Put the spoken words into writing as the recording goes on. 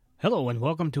Hello and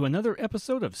welcome to another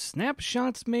episode of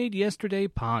Snapshots Made Yesterday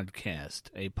podcast,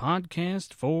 a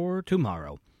podcast for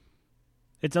tomorrow.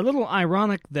 It's a little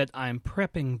ironic that I'm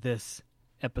prepping this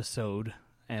episode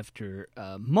after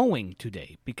mowing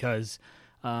today because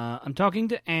I'm talking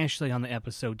to Ashley on the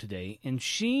episode today, and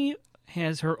she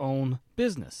has her own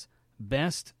business,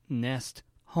 Best Nest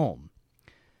Home.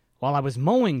 While I was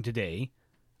mowing today,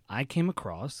 I came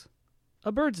across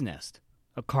a bird's nest,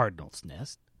 a cardinal's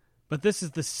nest. But this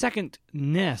is the second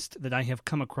nest that I have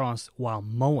come across while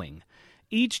mowing.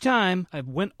 Each time, I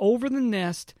went over the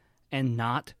nest and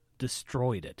not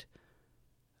destroyed it.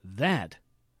 That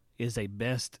is a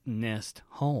best nest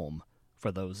home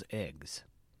for those eggs.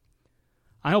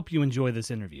 I hope you enjoy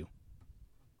this interview.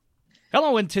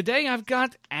 Hello, and today I've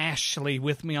got Ashley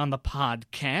with me on the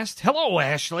podcast. Hello,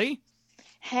 Ashley.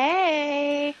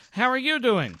 Hey. How are you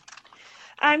doing?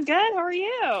 I'm good. How are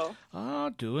you?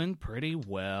 Oh, doing pretty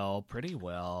well.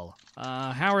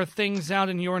 How are things out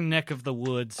in your neck of the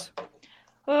woods?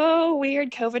 Oh, weird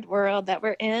COVID world that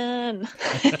we're in.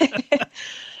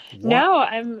 No,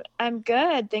 I'm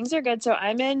good. Things are good. So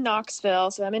I'm in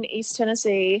Knoxville. So I'm in East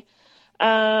Tennessee.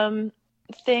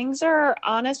 Things are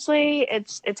honestly,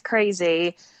 it's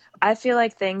crazy. I feel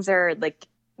like things are like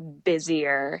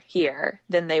busier here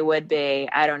than they would be.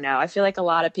 I don't know. I feel like a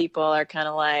lot of people are kind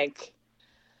of like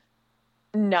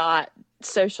not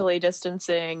socially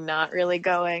distancing, not really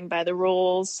going by the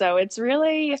rules. So it's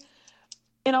really,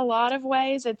 in a lot of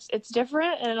ways, it's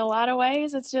different. And in a lot of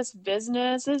ways, it's just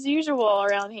business as usual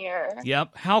around here.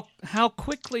 Yep. How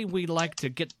quickly we like to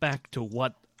get back to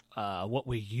what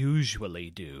we usually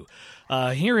do.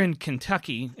 Here in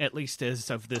Kentucky, at least as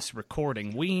of this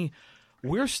recording,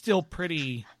 we're still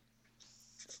pretty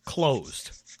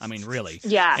closed. I mean, really.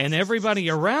 Yeah. And everybody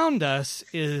around us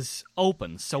is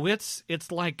open. So it's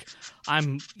like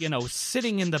I'm,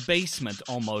 sitting in the basement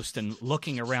almost and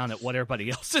looking around at what everybody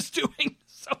else is doing.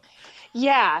 So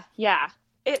Yeah.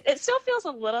 It still feels a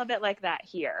little bit like that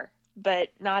here, but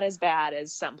not as bad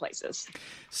as some places.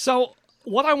 So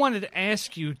what I wanted to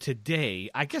ask you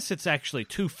today, I guess it's actually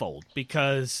twofold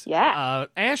because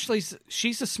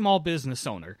she's a small business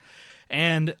owner.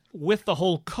 And with the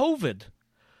whole COVID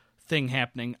thing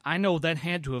happening, I know that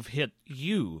had to have hit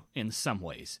you in some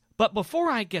ways. But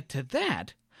before I get to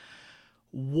that,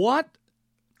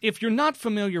 if you're not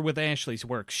familiar with Ashley's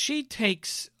work, she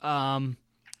takes and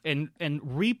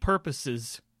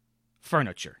repurposes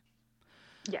furniture.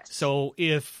 Yes. So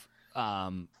if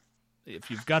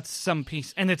you've got some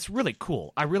piece, and it's really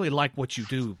cool. I really like what you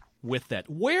do with that.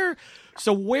 Where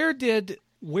did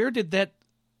that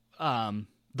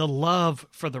the love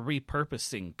for the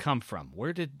repurposing come from?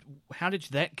 How did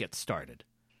that get started?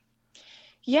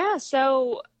 Yeah,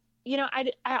 so,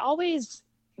 I always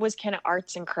was kind of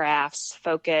arts and crafts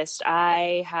focused.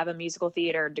 I have a musical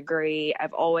theater degree.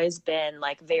 I've always been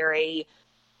like very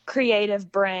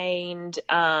creative brained,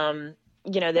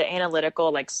 the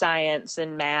analytical, like science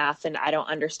and math, and I don't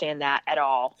understand that at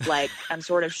all. Like, I'm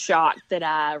sort of shocked that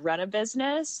I run a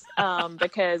business,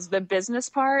 because the business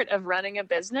part of running a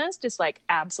business just like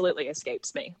absolutely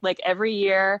escapes me. Like every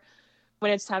year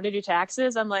when it's time to do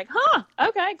taxes, I'm like,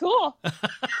 okay, cool.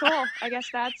 I guess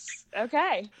that's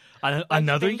okay.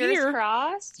 Another fingers year.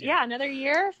 Crossed. Yeah, another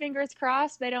year. Fingers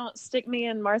crossed they don't stick me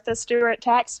in Martha Stewart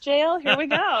tax jail. Here we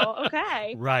go.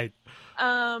 Okay. Right.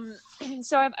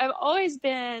 So I've always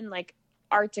been like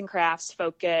arts and crafts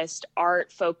focused,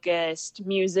 art focused,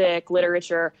 music,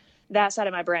 literature. That side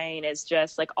of my brain is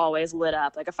just like always lit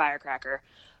up like a firecracker.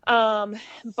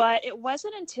 But it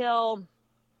wasn't until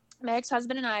my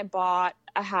ex-husband and I bought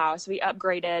a house. We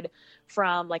upgraded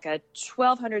from like a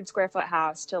 1,200 square foot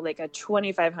house to like a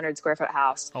 2,500 square foot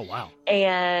house. Oh, wow.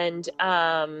 And,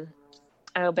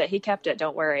 but he kept it.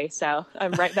 Don't worry. So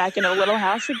I'm right back in a little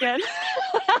house again.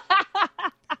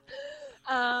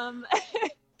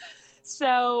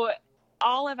 So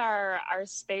all of our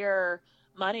spare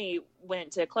money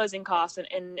went to closing costs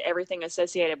and everything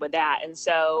associated with that. And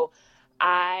so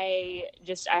I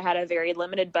had a very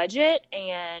limited budget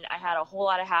and I had a whole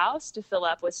lot of house to fill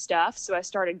up with stuff. So I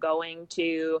started going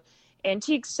to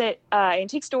antique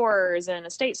stores and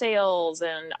estate sales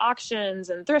and auctions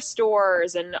and thrift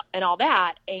stores and all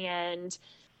that. And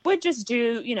would just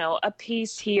do, a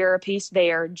piece here, a piece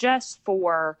there, just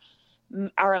for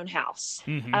our own house.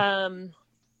 Mm-hmm.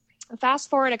 Fast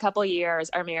forward a couple of years,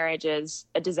 our marriage is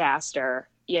a disaster.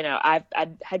 I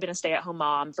had been a stay-at-home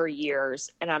mom for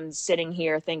years, and I'm sitting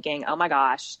here thinking, oh my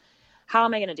gosh, how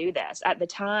am I going to do this? At the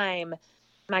time,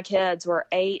 my kids were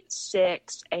 8,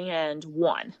 6, and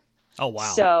 1. Oh,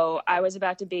 wow. So I was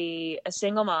about to be a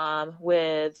single mom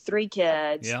with 3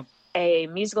 kids. Yep. a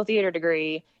musical theater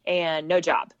degree, and no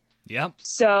job. Yep.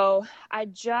 So I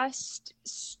just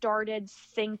started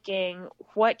thinking,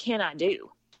 what can I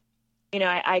do? You know,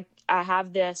 I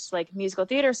have this like musical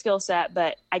theater skill set,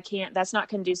 but that's not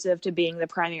conducive to being the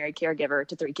primary caregiver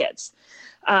to 3 kids.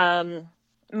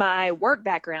 My work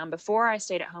background before I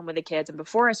stayed at home with the kids and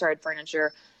before I started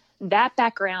furniture, that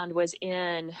background was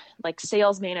in like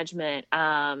sales management.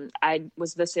 I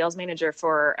was the sales manager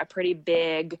for a pretty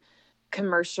big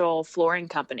commercial flooring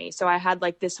company. So I had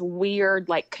like this weird,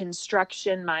 like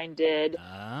construction minded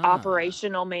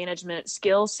operational management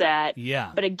skill set.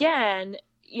 Yeah. But again,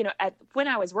 you know, when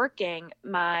I was working,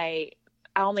 I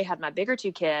only had my bigger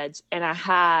 2 kids, and I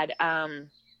had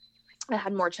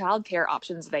more childcare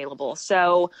options available.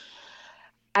 So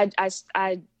I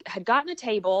had gotten a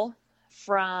table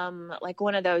from like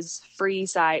one of those free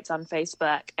sites on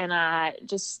Facebook, and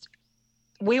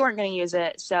we weren't going to use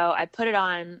it. So I put it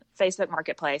on Facebook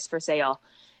Marketplace for sale,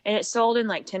 and it sold in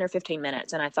like 10 or 15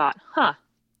 minutes. And I thought,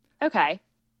 okay,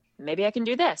 maybe I can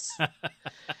do this.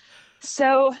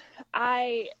 So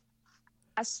I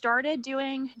started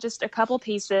doing just a couple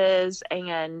pieces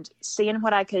and seeing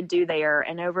what I could do there.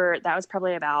 And that was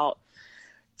probably about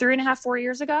 3.5, 4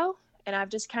 years ago. And I've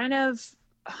just kind of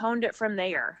honed it from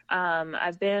there.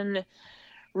 I've been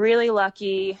really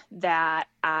lucky that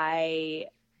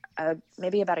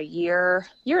maybe about a year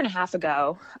and a half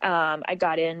ago, I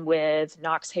got in with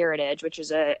Knox Heritage, which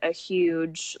is a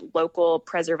huge local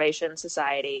preservation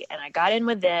society. And I got in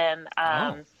with them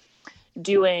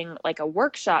doing like a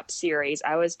workshop series.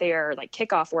 I was their like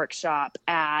kickoff workshop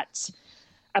at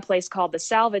a place called the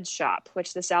Salvage Shop,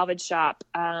 which the Salvage Shop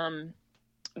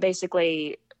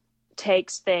basically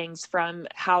takes things from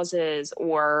houses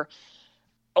or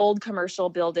old commercial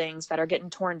buildings that are getting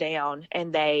torn down,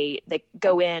 and they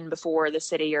go in before the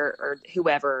city or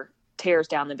whoever tears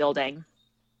down the building.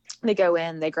 They go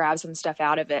in, they grab some stuff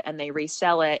out of it, and they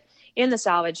resell it in the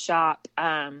salvage shop,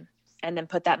 and then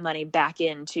put that money back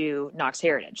into Knox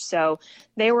Heritage. So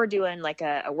they were doing like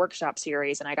a workshop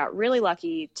series, and I got really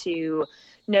lucky to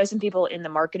know some people in the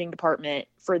marketing department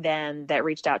for them that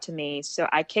reached out to me. So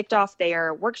I kicked off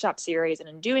their workshop series, and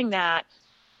in doing that,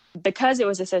 because it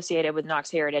was associated with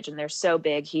Knox Heritage and they're so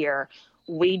big here,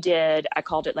 I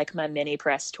called it like my mini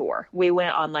press tour. We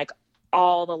went on like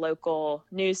all the local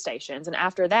news stations. And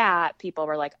after that, people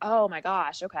were like, oh my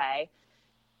gosh, okay,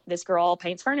 this girl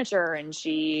paints furniture and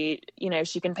she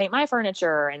can paint my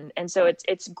furniture. And so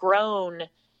it's grown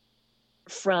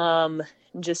from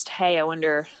just, hey, I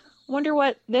wonder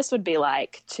what this would be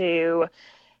like, to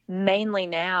mainly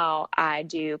now I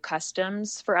do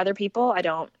customs for other people. I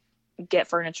don't get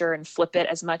furniture and flip it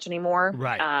as much anymore.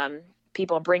 Right.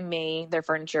 People bring me their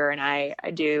furniture and I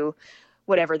do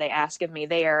whatever they ask of me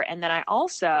there. And then I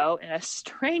also, in a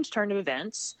strange turn of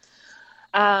events,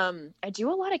 I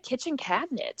do a lot of kitchen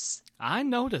cabinets. I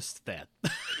noticed that.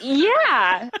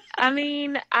 Yeah. I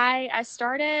mean, I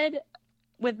started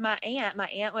with my aunt. My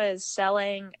aunt was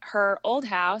selling her old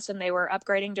house and they were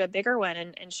upgrading to a bigger one.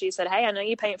 And she said, hey, I know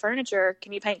you paint furniture.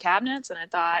 Can you paint cabinets? And I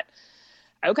thought,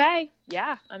 okay,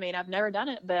 yeah. I mean, I've never done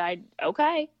it, but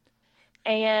okay.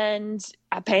 And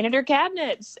I painted her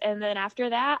cabinets. And then after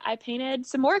that, I painted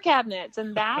some more cabinets.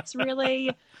 And that's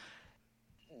really,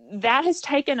 that has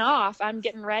taken off. I'm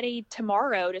getting ready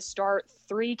tomorrow to start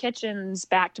 3 kitchens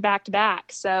back to back to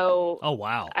back. So, oh,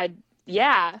 wow.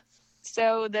 Yeah.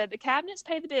 So the cabinets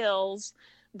pay the bills,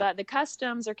 but the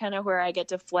customs are kind of where I get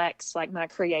to flex like my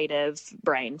creative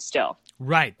brain still.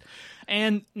 Right.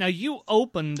 And now you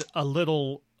opened a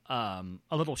little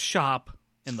shop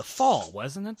in the fall,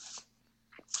 wasn't it?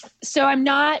 So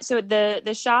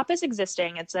the shop is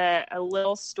existing. It's a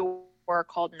little store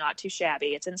called Not Too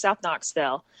Shabby. It's in South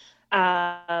Knoxville.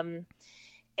 And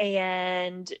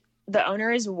the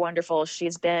owner is wonderful.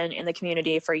 She's been in the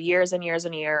community for years and years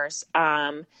and years.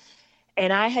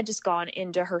 And I had just gone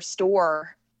into her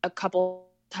store a couple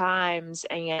times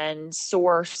and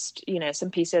sourced, some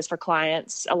pieces for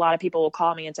clients. A lot of people will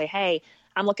call me and say, hey,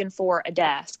 I'm looking for a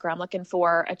desk, or I'm looking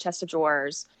for a chest of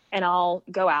drawers, and I'll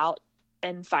go out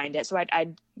and find it. So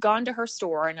I'd gone to her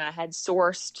store and I had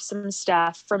sourced some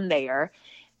stuff from there,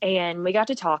 and we got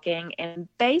to talking, and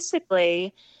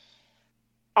basically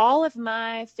all of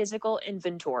my physical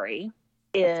inventory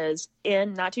is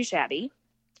in Not Too Shabby.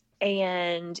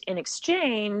 And in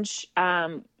exchange,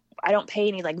 I don't pay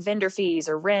any like vendor fees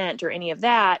or rent or any of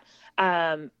that.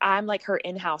 I'm like her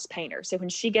in-house painter. So when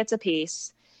she gets a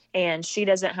piece and she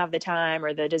doesn't have the time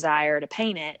or the desire to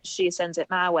paint it, she sends it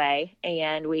my way,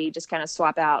 and we just kind of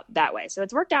swap out that way. So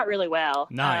it's worked out really well.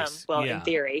 Nice. In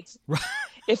theory.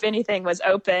 if anything was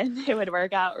open, it would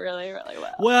work out really, really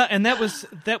well. Well, and that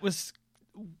was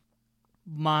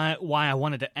why I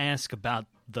wanted to ask about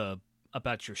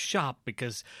your shop,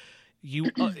 because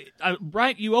you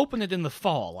right, you opened it in the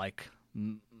fall, like,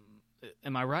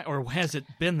 am I right, or has it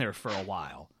been there for a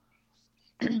while?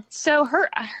 So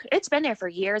it's been there for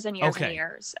years and years Okay. and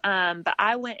years. But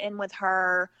I went in with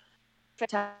her for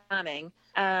timing.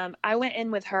 I went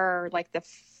in with her like the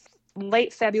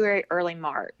late February, early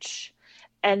March.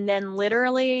 And then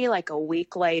literally like a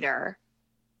week later,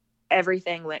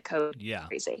 everything went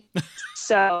crazy.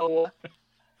 So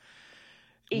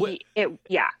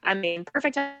I mean,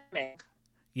 perfect timing.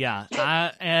 Yeah.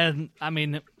 I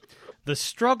mean, the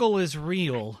struggle is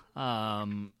real.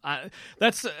 I'm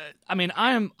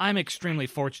extremely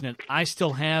fortunate. I'm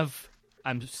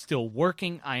still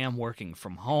working. I am working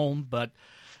from home, but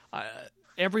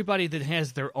everybody that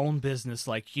has their own business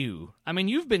like you, I mean,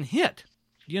 you've been hit.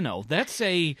 That's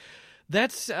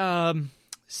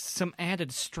some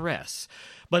added stress.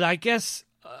 But I guess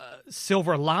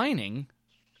silver lining,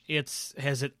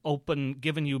 has it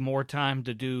given you more time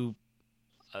to do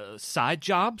side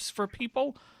jobs for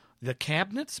people? The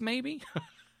cabinets, maybe?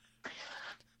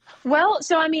 Well,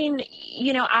 so I mean,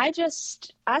 I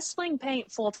sling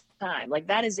paint full time. Like,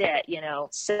 that is it,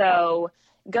 So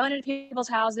going into people's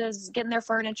houses, getting their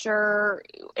furniture,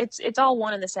 it's all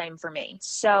one and the same for me.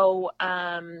 So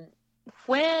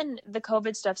when the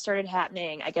COVID stuff started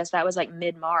happening, I guess that was like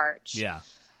mid-March. Yeah.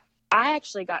 I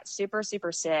actually got super,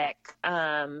 super sick,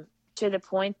 to the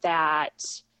point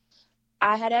that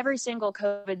I had every single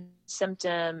COVID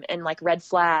symptom and like red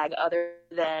flag, other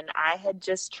than I had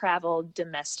just traveled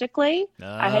domestically.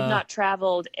 I had not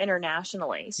traveled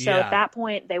internationally. So at that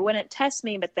point, they wouldn't test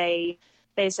me, but they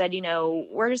said,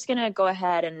 we're just going to go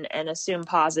ahead and assume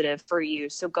positive for you.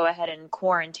 So go ahead and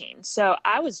quarantine. So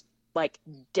I was like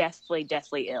deathly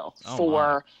ill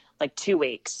for like 2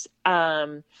 weeks.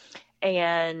 And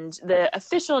the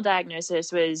official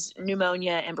diagnosis was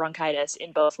pneumonia and bronchitis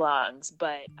in both lungs.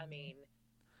 But I mean,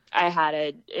 I had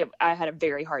a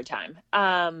very hard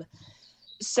time.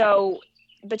 So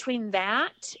between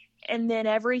that and then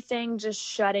everything just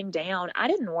shutting down, I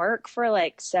didn't work for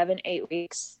like 7-8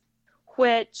 weeks,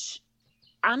 which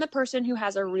I'm a person who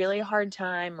has a really hard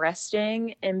time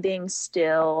resting and being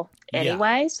still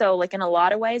anyway. Yeah. So like in a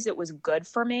lot of ways it was good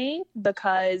for me,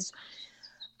 because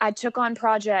I took on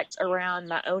projects around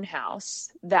my own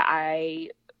house that I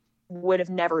would have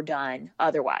never done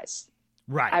otherwise.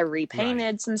 Right. I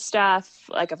repainted some stuff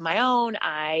like of my own.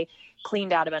 I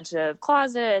cleaned out a bunch of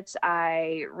closets.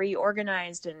 I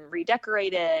reorganized and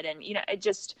redecorated. And,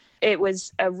 it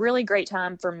was a really great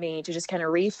time for me to just kind of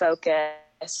refocus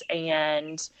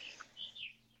and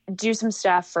do some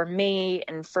stuff for me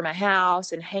and for my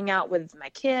house and hang out with my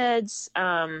kids.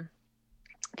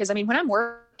 Because, I mean, when I'm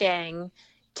working,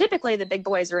 typically the big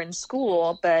boys are in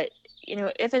school, but,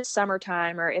 if it's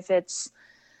summertime or if it's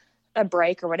a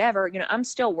break or whatever, I'm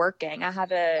still working. I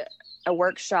have a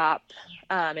workshop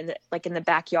in the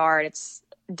backyard. It's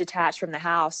detached from the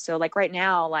house. So like right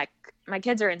now, like my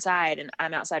kids are inside and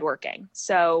I'm outside working.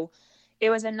 So it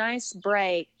was a nice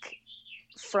break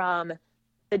from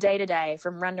the day-to-day,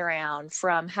 from running around,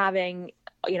 from having,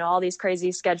 all these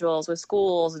crazy schedules with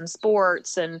schools and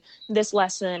sports and this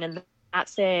lesson and that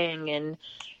thing. And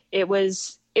it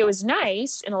was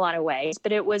nice in a lot of ways,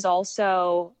 but it was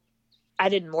also, I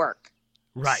didn't work.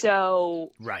 Right.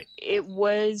 So right.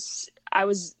 I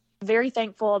was very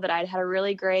thankful that I'd had a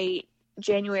really great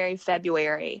January,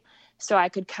 February, so I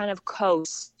could kind of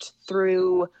coast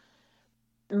through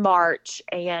March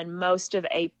and most of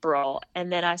April.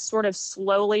 And then I sort of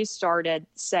slowly started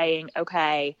saying,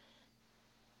 okay,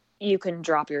 you can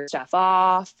drop your stuff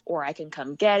off, or I can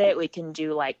come get it. We can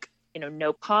do like,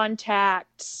 no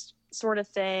contact sort of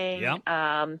thing.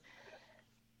 Yeah.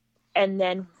 And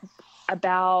then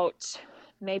about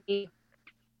maybe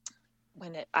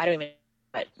I don't even know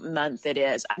what month it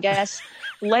is. I guess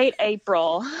late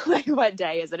April. Like, what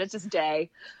day is it? It's just day.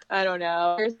 I don't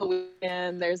know. There's the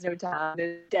weekend. There's no time.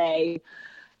 It's day.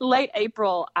 Late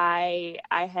April, I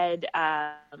had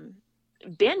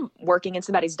been working in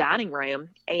somebody's dining room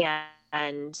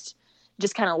and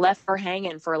just kind of left her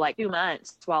hanging for like 2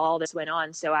 months while all this went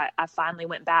on. So I finally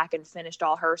went back and finished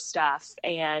all her stuff.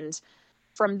 And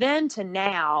from then to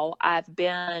now, I've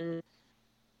been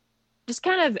just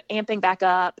kind of amping back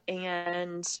up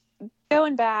and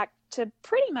going back to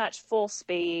pretty much full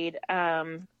speed.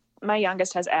 My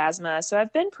youngest has asthma, so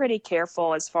I've been pretty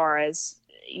careful as far as,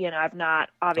 I've not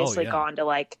obviously gone to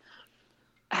like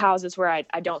houses where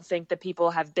I don't think the people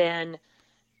have been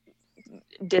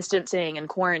distancing and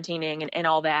quarantining and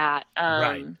all that.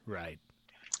 Right.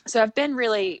 So I've been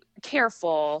really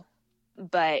careful,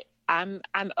 but I'm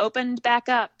opened back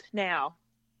up now.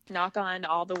 Knock on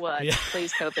all the wood. Yeah.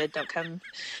 Please, COVID, don't come.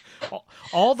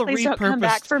 All the Please repurposed, don't come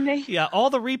back for me. Yeah, all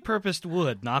the repurposed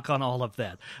wood. Knock on all of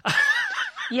that.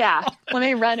 Yeah, let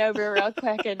me run over real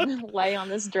quick and lay on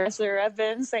this dresser I've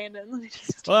been sanding. Let me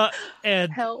just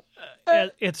help.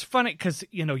 It's funny because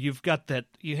you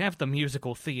have the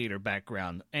musical theater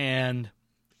background, and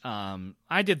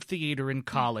I did theater in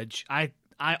college. I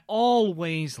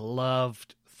always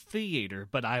loved theater,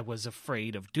 but I was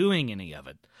afraid of doing any of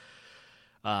it.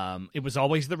 It was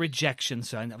always the rejection,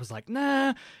 so I was like,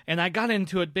 nah. And I got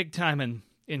into it big time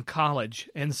in college,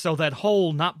 and so that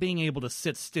whole not being able to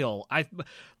sit still, I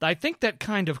think that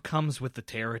kind of comes with the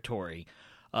territory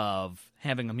of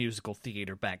having a musical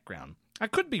theater background. I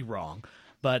could be wrong,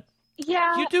 but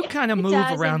yeah, you do kind of move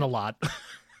around a lot.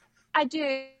 I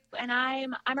do, and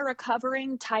I'm a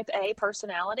recovering type A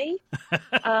personality.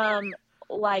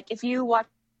 Like if you watch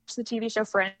the TV show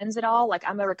Friends at all, like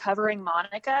I'm a recovering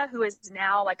Monica who is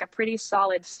now like a pretty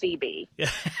solid Phoebe.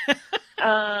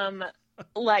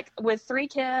 Like with 3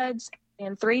 kids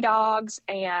and 3 dogs,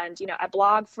 and I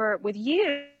blog with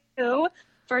you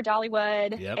for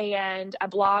Dollywood, yep. and I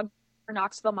blog for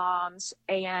Knoxville Moms,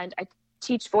 and I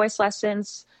teach voice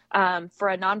lessons for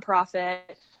a nonprofit.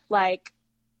 Like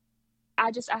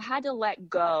I had to let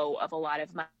go of a lot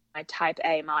of my type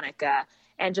A Monica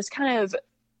and just kind of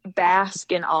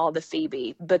bask in all the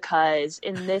Phoebe, because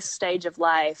in this stage of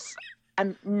life,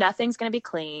 nothing's going to be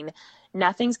clean,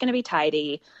 nothing's going to be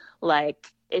tidy.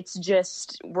 Like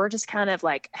we're just kind of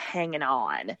like hanging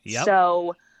on. Yep.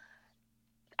 So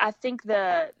I think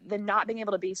the not being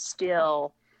able to be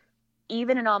still,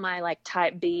 even in all my like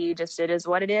type B, just it is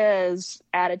what it is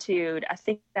attitude, I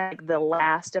think that the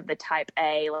last of the type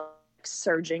A like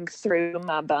surging through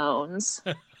my bones.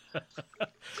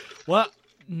 Well,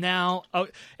 now,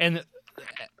 and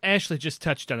Ashley just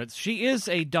touched on it. She is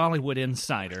a Dollywood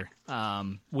insider,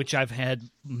 which I've had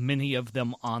many of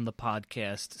them on the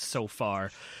podcast so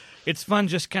far. It's fun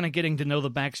just kind of getting to know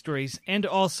the backstories and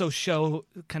also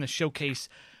showcase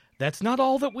that's not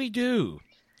all that we do.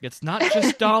 It's not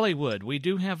just Dollywood. We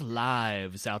do have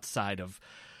lives outside of,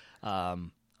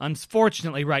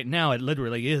 unfortunately right now it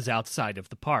literally is outside of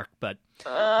the park, but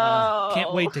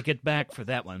can't wait to get back for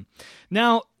that one.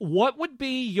 Now, what would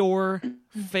be your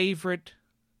favorite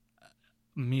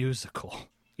musical,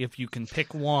 if you can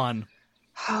pick one?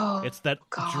 It's that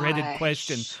dreaded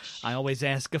question. I always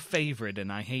ask a favorite,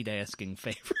 and I hate asking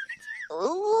favorites.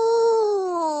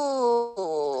 Ooh.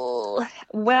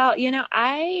 Well,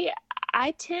 I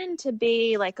tend to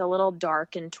be like a little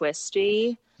dark and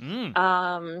twisty.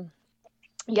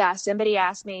 Yeah, somebody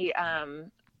asked me,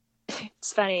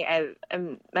 it's funny,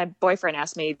 my boyfriend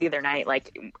asked me the other night,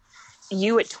 like,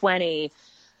 you at 20,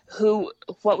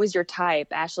 what was your type,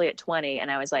 Ashley at 20?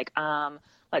 And I was like,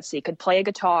 let's see, could play a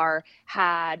guitar,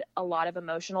 had a lot of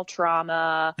emotional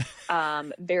trauma,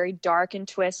 very dark and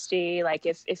twisty. Like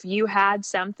if you had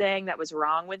something that was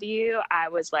wrong with you, I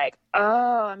was like,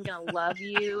 oh, I'm going to love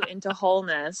you into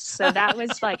wholeness. So that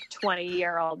was like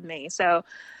 20-year-old me. So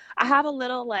I have a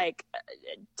little like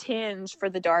tinge for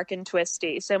the dark and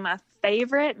twisty. So my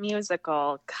favorite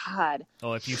musical, God.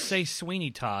 Oh, if you say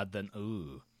Sweeney Todd, then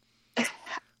ooh.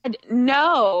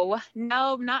 No,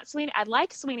 not Sweeney. I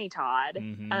like Sweeney Todd,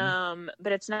 mm-hmm.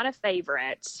 But it's not a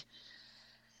favorite.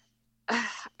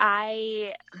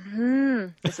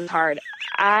 This is hard.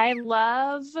 I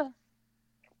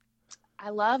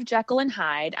love Jekyll and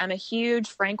Hyde. I'm a huge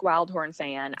Frank Wildhorn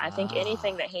fan. I think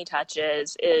anything that he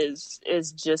touches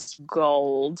is just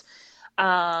gold. But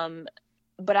I'm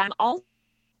also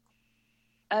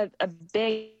a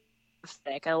big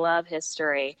fan. I love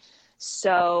history.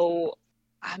 So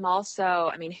I'm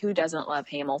also, who doesn't love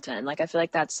Hamilton? Like, I feel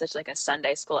like that's such like a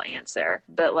Sunday school answer,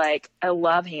 but like, I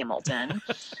love Hamilton.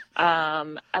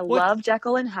 I love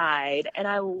Jekyll and Hyde, and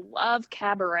I love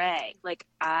Cabaret. Like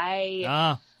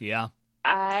I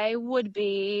would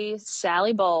be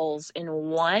Sally Bowles in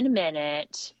 1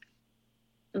 minute,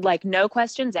 like no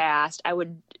questions asked. I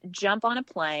would jump on a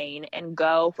plane and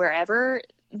go wherever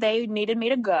they needed me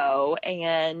to go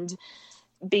and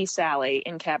be Sally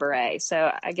in Cabaret.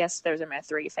 So I guess those are my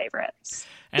 3 favorites.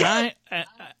 And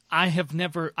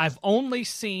I've only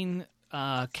seen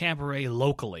Cabaret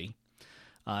locally.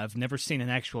 I've never seen an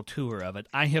actual tour of it.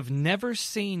 I have never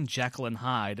seen Jekyll and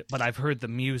Hyde, but I've heard the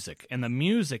music, and the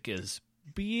music is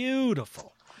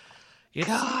beautiful.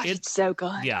 It's so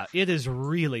good. Yeah, it is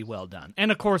really well done.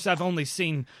 And of course, I've only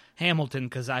seen Hamilton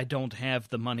because I don't have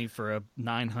the money for a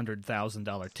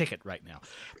 $900,000 ticket right now.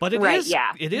 But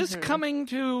it is coming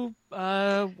to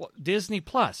Disney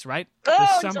Plus, right?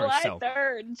 This summer,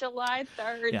 July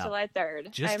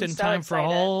 3rd. Just in time for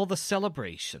all the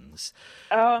celebrations.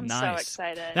 Oh, I'm so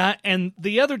excited. And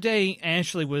the other day,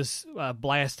 Ashley was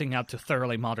blasting out to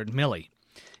Thoroughly Modern Millie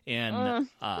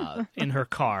in her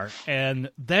car,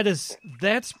 and that's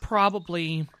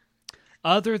probably,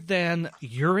 other than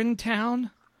Urinetown,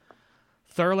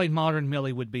 Thoroughly Modern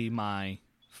Millie would be my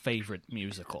favorite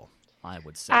musical, I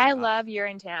would say. I love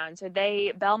Urinetown. So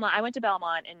I went to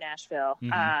Belmont in Nashville,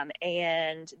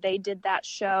 and they did that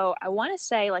show, I want to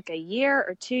say like a year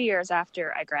or 2 years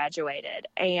after I graduated,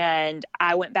 and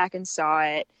I went back and saw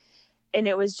it, and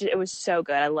it was so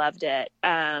good. I loved it.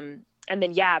 And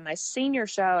then, my senior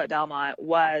show at Belmont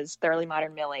was Thoroughly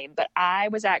Modern Millie, but I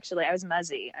was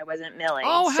Muzzy. I wasn't Millie.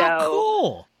 Oh, how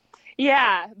cool.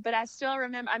 Yeah, but I still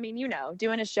remember,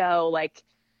 doing a show, like,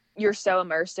 you're so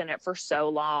immersed in it for so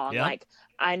long. Yep. Like,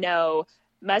 I know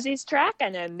Muzzy's track, I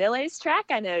know Millie's track,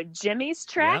 I know Jimmy's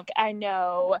track, Yep. I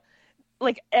know,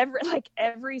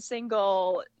 every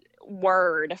single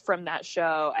word from that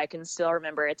show I can still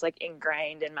remember. It's like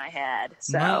ingrained in my head.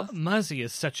 So Muzzy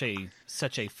is such a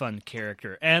fun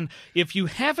character, and if you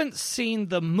haven't seen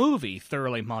the movie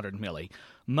Thoroughly Modern Millie,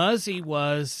 Muzzy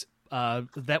was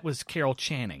that was Carol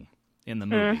Channing in the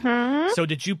movie. So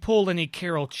did you pull any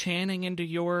Carol Channing into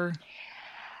your?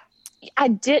 I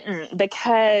didn't,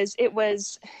 because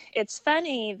it's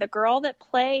funny, the girl that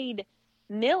played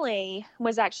Millie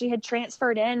had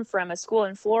transferred in from a school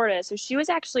in Florida, so she was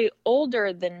actually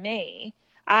older than me.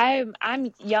 I'm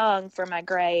young for my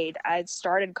grade. I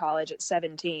started college at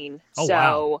 17. Oh,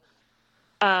 so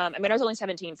wow. I was only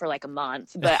 17 for like a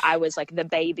month, but I was like the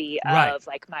baby of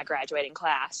like my graduating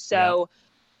class. So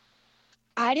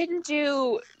I didn't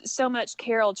do so much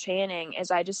Carol Channing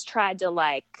as I just tried to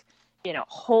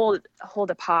hold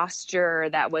a posture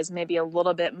that was maybe a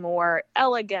little bit more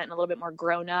elegant and a little bit more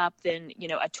grown up than,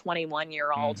 a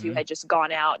 21-year-old who had just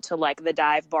gone out to like the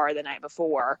dive bar the night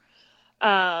before.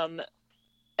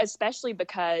 Especially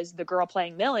because the girl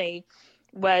playing Millie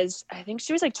I think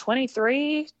she was like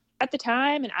 23 at the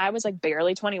time, and I was like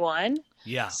barely 21.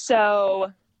 Yeah.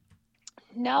 So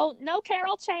no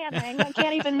Carol Channing. I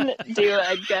can't even do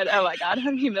a good. Oh my God,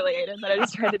 I'm humiliated that I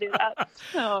just tried to do that.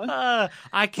 Oh.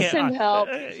 I can't. Send help.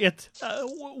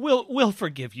 We'll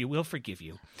forgive you. We'll forgive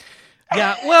you.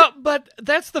 Yeah. Well, but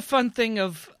that's the fun thing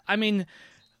of.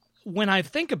 When I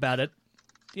think about it,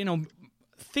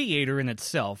 theater in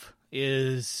itself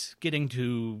is getting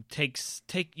to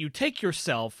take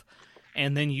yourself,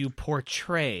 and then you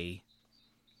portray.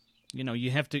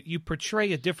 You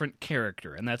portray a different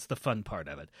character, and that's the fun part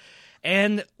of it.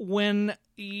 And when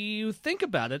you think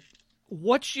about it,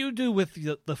 what you do with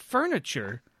the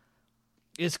furniture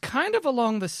is kind of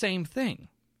along the same thing.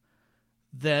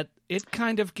 That it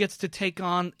kind of gets to take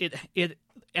on it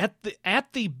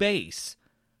at the base.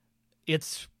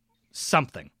 It's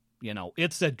something,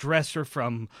 It's a dresser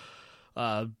from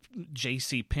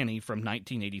J.C. Penney from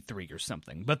 1983 or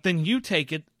something. But then you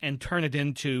take it and turn it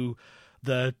into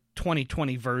the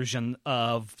 2020 version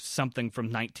of something from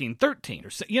 1913 or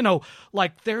so,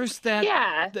 there's that.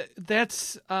 Yeah.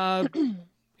 That's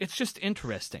it's just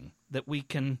interesting that we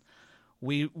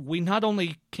not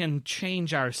only can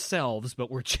change ourselves, but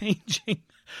we're changing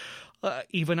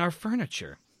even our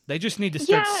furniture. They just need to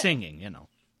start singing,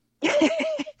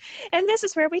 And this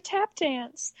is where we tap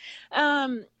dance.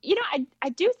 I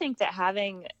do think that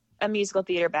having a musical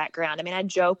theater background, I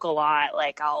joke a lot,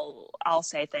 like I'll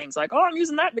say things like, oh, I'm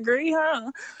using that degree,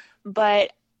 huh?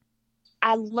 But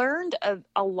I learned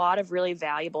a lot of really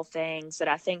valuable things that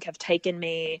I think have taken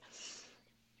me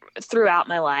throughout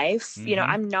my life.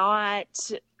 I'm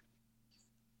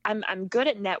good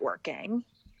at networking,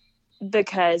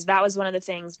 because that was one of the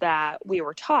things that we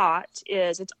were taught,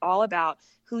 is it's all about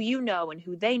who you know and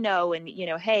who they know, and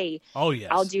hey, oh yes,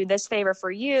 I'll do this favor for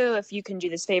you if you can do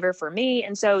this favor for me.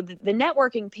 And so the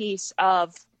networking piece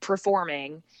of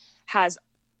performing has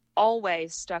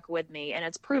always stuck with me, and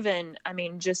it's proven,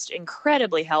 just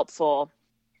incredibly helpful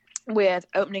with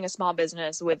opening a small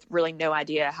business with really no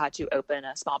idea how to open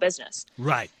a small business.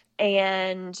 Right.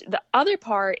 And the other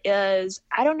part is,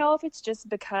 I don't know if it's just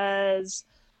because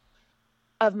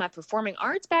of my performing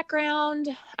arts background.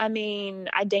 I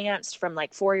danced from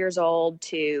like 4 years old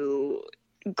to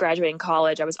graduating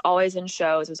college. I was always in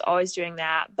shows. I was always doing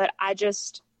that. But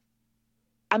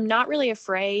I'm not really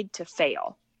afraid to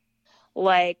fail.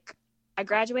 Like, I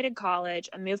graduated college.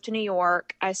 I moved to New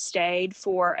York. I stayed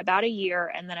for about a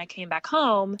year, and then I came back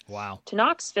home to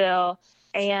Knoxville.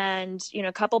 And, you know,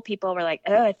 a couple people were like,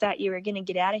 oh, I thought you were going to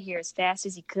get out of here as fast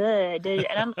as you could.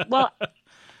 And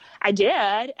I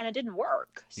did, and it didn't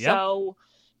work. Yep. So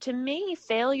to me,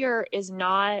 failure is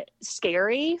not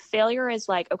scary. Failure is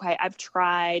like, okay, I've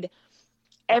tried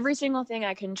every single thing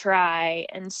I can try.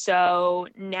 And so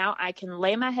now I can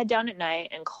lay my head down at night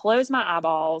and close my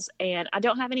eyeballs, and I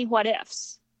don't have any what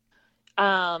ifs.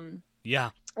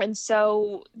 Yeah. And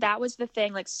so that was the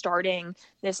thing, like starting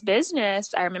this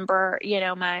business. I remember, you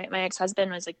know, my ex-husband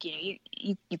was like, you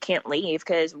know, you can't leave,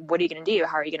 because what are you going to do?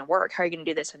 How are you going to work? How are you going to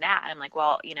do this and that? And I'm like,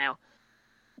 well, you know,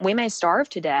 we may starve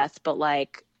to death, but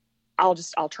like, I'll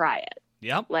try it.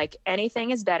 Yep. Like,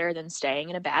 anything is better than staying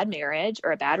in a bad marriage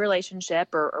or a bad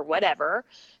relationship or whatever.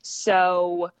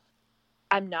 So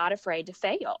I'm not afraid to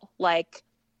fail. Like,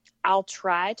 I'll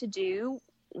try to do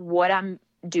what I'm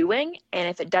doing, and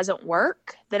if it doesn't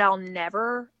work, then I'll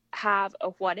never have a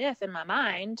what if in my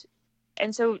mind.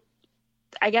 And so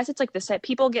I guess it's like this,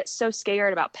 people get so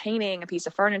scared about painting a piece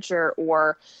of furniture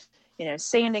or, you know,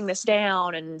 sanding this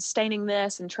down and staining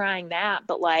this and trying that,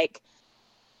 but like,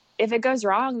 if it goes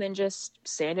wrong, then just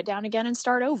sand it down again and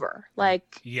start over.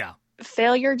 Like, yeah,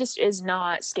 failure just is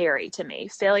not scary to me.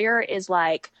 Failure is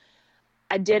like,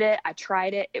 I did it, I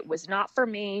tried it, it was not for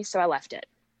me, so I left it.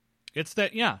 It's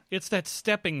that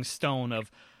stepping stone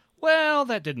of, well,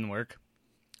 that didn't work.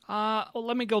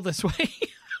 Let me go this way.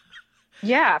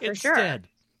 Yeah, for sure.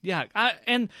 Yeah,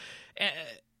 and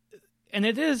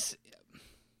it is.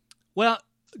 Well,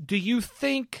 do you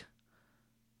think?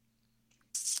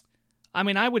 I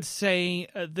mean, I would say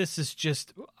this is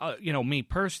just, you know, me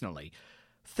personally.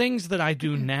 Things that I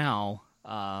do now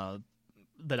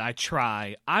that I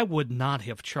try, I would not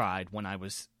have tried when I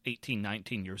was 18,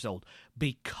 19 years old,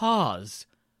 because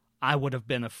I would have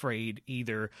been afraid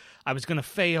either I was going to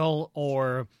fail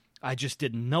or I just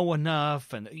didn't know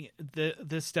enough and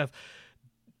this stuff.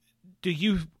 Have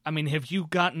you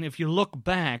gotten, if you look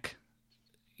back,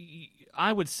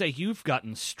 I would say you've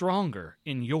gotten stronger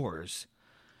in yours.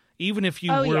 Even if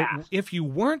you if you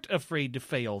weren't afraid to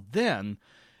fail then,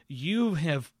 you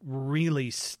have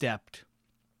really stepped,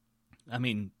 I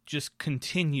mean, just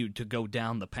continued to go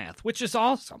down the path, which is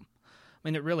awesome. I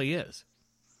mean, it really is.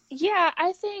 Yeah,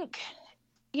 I think,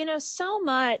 you know, so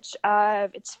much of,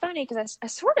 it's funny because I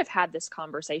sort of had this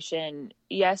conversation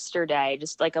yesterday,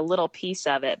 just like a little piece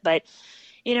of it. But,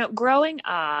 you know, growing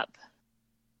up,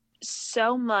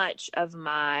 so much of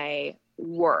my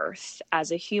worth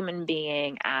as a human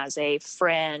being, as a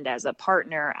friend, as a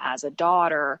partner, as a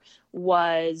daughter,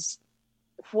 was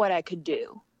what I could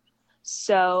do.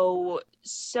 So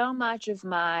much of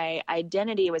my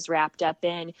identity was wrapped up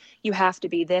in, you have to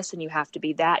be this and you have to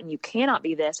be that, and you cannot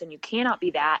be this and you cannot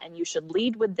be that, and you should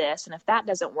lead with this, and if that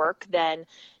doesn't work, then,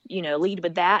 you know, lead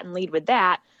with that and lead with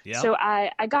that. Yep. So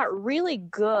I got really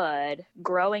good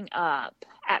growing up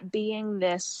at being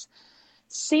this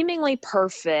seemingly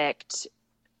perfect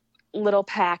little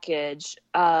package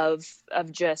of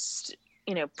just,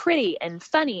 you know, pretty and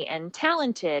funny and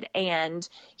talented, and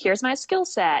here's my skill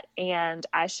set, and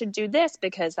I should do this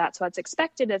because that's what's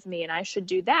expected of me, and I should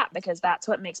do that because that's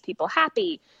what makes people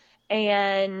happy.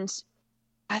 And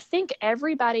I think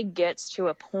everybody gets to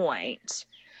a point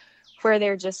where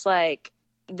they're just like,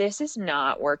 this is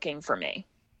not working for me.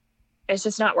 It's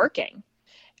just not working.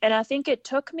 And I think it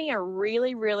took me a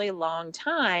really, really long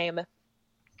time.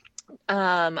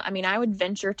 I mean, I would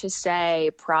venture to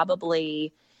say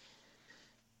probably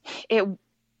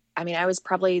I was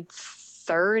probably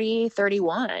 30,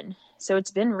 31. So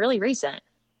it's been really recent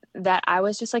that I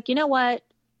was just like, you know what?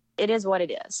 It is what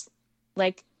it is.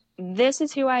 Like, this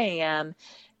is who I am.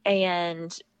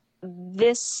 And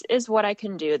this is what I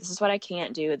can do. This is what I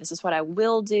can't do. This is what I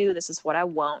will do. This is what I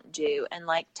won't do. And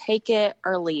like, take it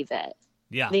or leave it.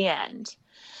 Yeah. The end.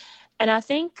 And I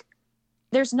think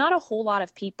there's not a whole lot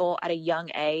of people at a young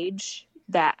age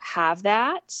that have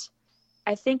that.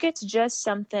 I think it's just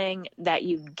something that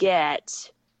you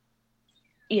get,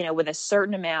 you know, with a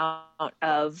certain amount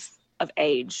of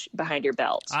age behind your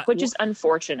belt, which is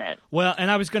unfortunate. Well,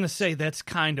 and I was going to say that's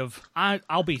kind of,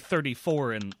 I'll be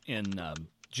 34 in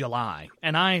July,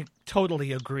 and I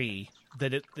totally agree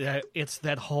that it's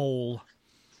that whole,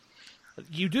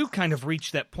 you do kind of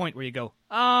reach that point where you go,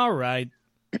 all right,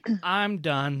 I'm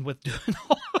done with doing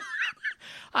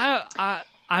all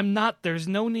I'm not, there's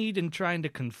no need in trying to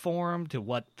conform to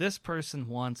what this person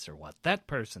wants or what that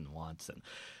person wants and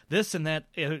this and that.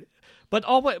 But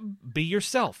always be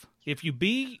yourself. If you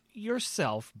be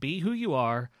yourself, be who you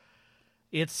are,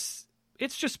 it's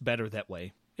just better that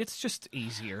way. It's just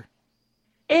easier.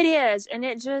 It is. And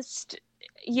it just,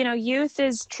 youth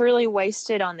is truly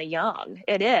wasted on the young.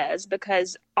 It is,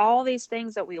 because all these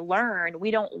things that we learn,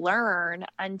 we don't learn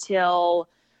until,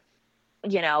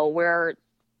 we're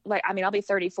like, I mean, I'll be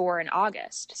 34 in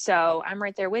August. So I'm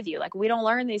right there with you. Like, we don't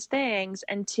learn these things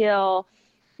until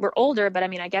we're older. But I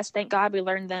mean, I guess thank God we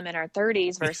learned them in our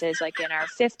 30s versus like in our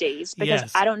 50s, because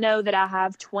Yes. I don't know that I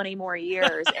have 20 more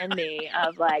years in me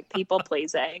of like people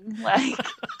pleasing. Like,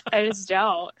 I just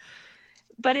don't.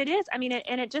 But it is, I mean,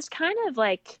 and it just kind of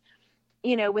like,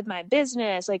 with my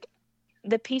business, like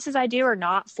the pieces I do are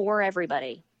not for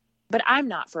everybody, but I'm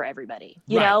not for everybody,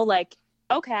 Right. like,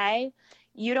 okay,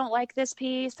 you don't like this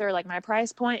piece, or like my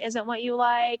price point isn't what you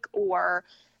like, or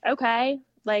okay,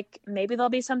 like maybe there'll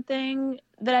be something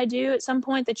that I do at some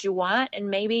point that you want.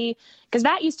 And maybe, because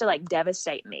that used to like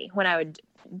devastate me when I would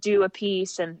do a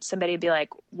piece and somebody would be like,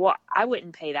 well, I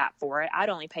wouldn't pay that for it. I'd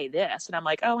only pay this. And I'm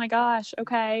like, oh my gosh.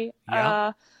 Okay.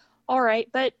 Yeah. All right.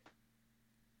 But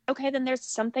okay, then there's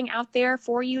something out there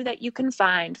for you that you can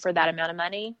find for that amount of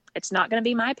money. It's not going to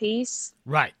be my piece.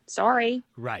 Right. Sorry.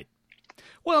 Right.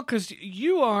 Well, because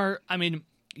you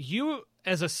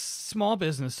as a small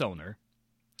business owner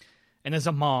and as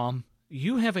a mom,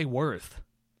 you have a worth.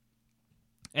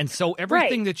 And so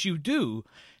everything that you do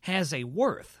has a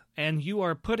worth. And you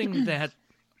are putting that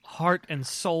heart and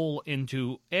soul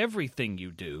into everything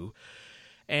you do.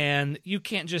 And you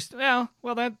can't just,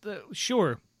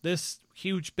 sure, this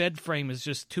huge bed frame is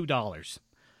just $2.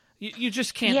 You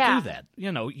just can't do that.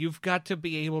 You've got to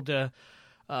be able to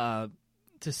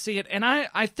see it. And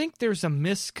I think there's a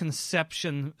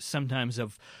misconception sometimes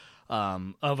of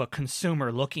a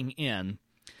consumer looking in,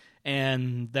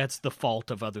 and that's the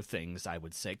fault of other things, I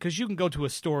would say. Because you can go to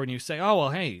a store and you say, oh, well,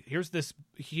 hey, here's this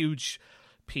huge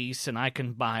piece and I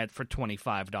can buy it for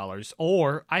 $25.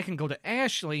 Or I can go to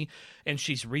Ashley and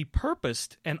she's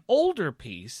repurposed an older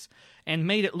piece and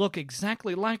made it look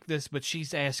exactly like this, but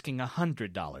she's asking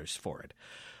 $100 for it.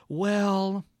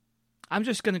 Well, I'm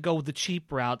just going to go the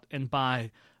cheap route and buy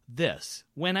this,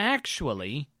 when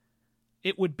actually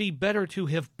it would be better to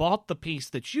have bought the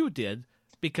piece that you did,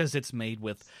 because it's made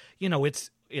with,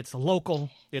 it's local,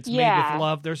 it's made with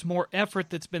love. There's more effort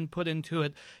that's been put into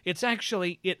it. It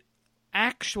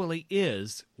actually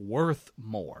is worth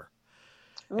more.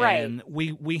 Right. And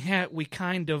we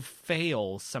kind of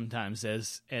fail sometimes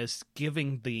as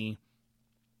giving the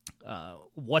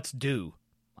what's due,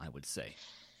 I would say.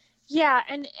 Yeah,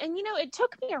 and it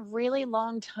took me a really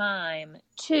long time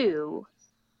to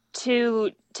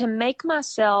make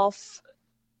myself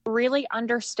really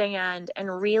understand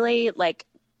and really like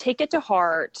take it to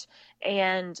heart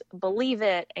and believe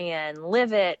it and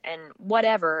live it and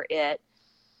whatever it,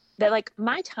 that like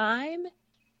my time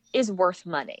is worth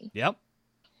money. Yep.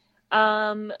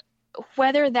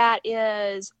 Whether that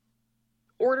is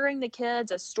ordering the kids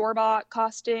a store-bought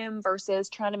costume versus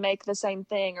trying to make the same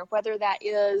thing, or whether that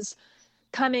is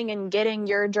coming and getting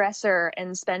your dresser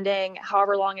and spending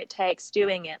however long it takes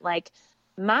doing it, like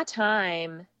my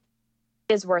time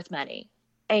is worth money.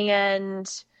 And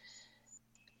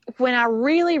when I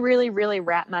really, really, really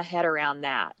wrapped my head around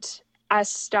that, I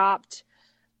stopped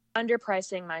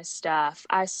underpricing my stuff.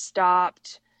 I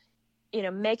stopped,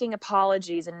 making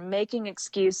apologies and making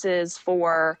excuses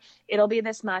for it'll be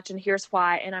this much and here's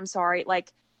why. And I'm sorry,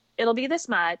 like it'll be this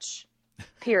much,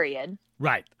 period.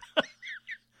 Right.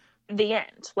 The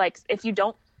end. Like if you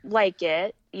don't like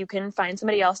it, you can find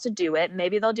somebody else to do it.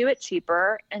 Maybe they'll do it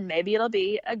cheaper and maybe it'll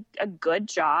be a good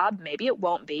job. Maybe it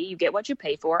won't be. You get what you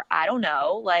pay for. I don't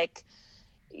know. Like,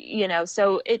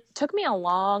 so it took me a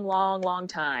long, long, long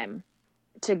time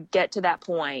to get to that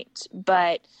point.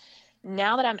 But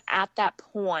now that I'm at that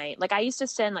point, like I used to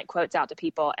send like quotes out to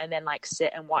people and then like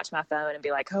sit and watch my phone and be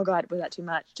like, oh God, was that too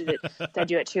much? Did I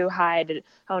do it too high?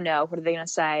 Oh no, what are they going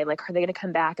to say? Like, are they going to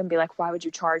come back and be like, why would you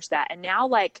charge that? And now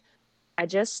like, I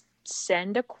just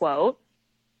send a quote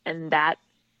and that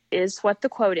is what the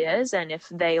quote is. And if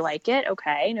they like it,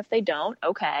 okay. And if they don't,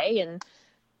 okay. And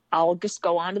I'll just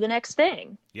go on to the next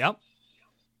thing. Yep.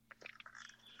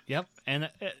 And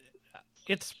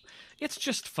it's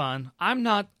just fun. I'm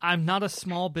not a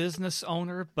small business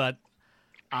owner, but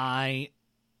I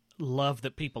love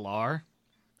that people are,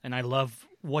 and I love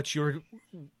what you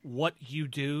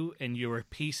do and your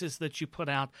pieces that you put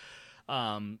out.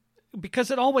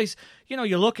 Because it always,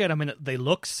 you look at them and they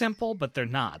look simple, but they're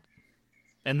not.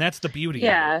 And that's the beauty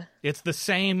of it. It's the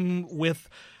same with,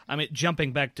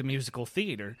 jumping back to musical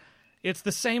theater, it's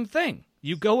the same thing.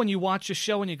 You go and you watch a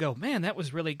show and you go, man, that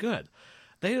was really good.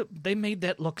 They made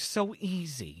that look so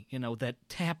easy, that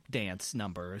tap dance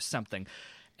number or something.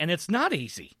 And it's not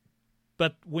easy.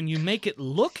 But when you make it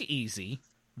look easy,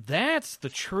 That's the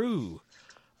true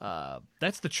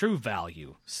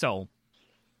value. So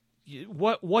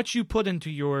what you put into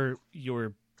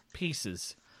your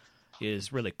pieces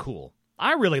is really cool.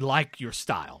 I really like your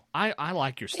style. I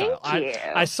like your style. Thank you.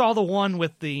 I saw the one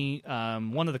with the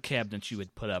one of the cabinets you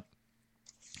had put up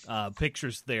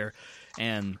pictures there,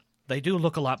 and they do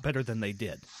look a lot better than they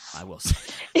did, I will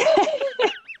say.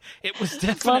 It was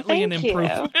definitely an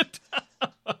improvement.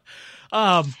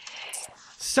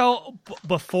 So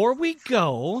before we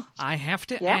go, I have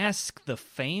to ask the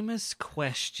famous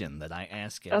question that I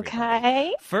ask everybody.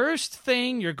 Okay. First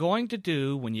thing you're going to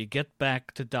do when you get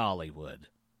back to Dollywood.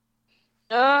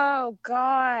 Oh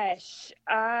gosh.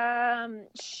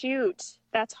 Shoot.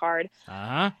 That's hard.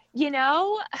 Uh-huh.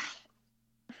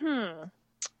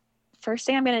 First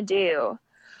thing I'm going to do.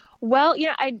 Well,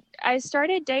 I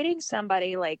started dating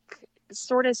somebody like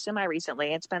sort of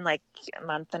semi-recently. It's been like a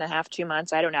month and a half, 2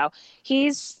 months. I don't know.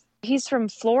 He's from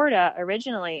Florida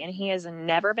originally, and he has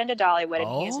never been to Dollywood,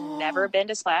 and he has never been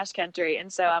to Splash Country.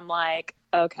 And so I'm like,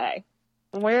 okay,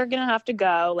 we're going to have to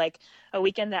go like a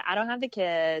weekend that I don't have the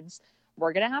kids.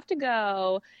 We're going to have to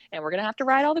go, and we're going to have to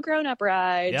ride all the grown-up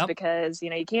rides because,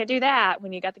 you can't do that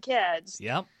when you got the kids.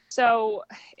 Yep. So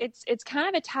it's kind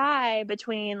of a tie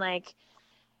between like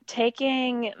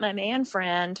taking my man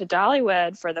friend to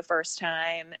Dollywood for the first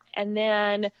time, and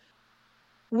then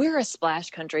we're a Splash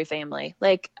Country family.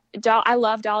 Like, I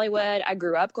love Dollywood. I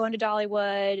grew up going to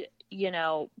Dollywood,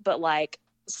 but like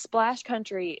Splash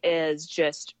Country is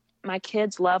just, my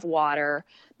kids love water.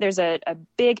 There's a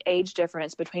big age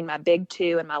difference between my big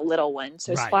two and my little one.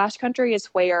 So right. Splash Country is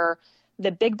where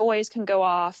the big boys can go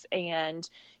off and,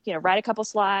 ride a couple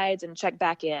slides and check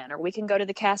back in, or we can go to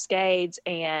the Cascades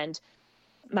and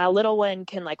my little one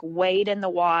can like wade in the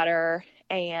water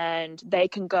and they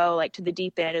can go like to the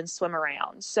deep end and swim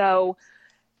around. So,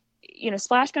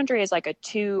 Splash Country is like a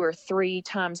 2 or 3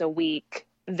 times a week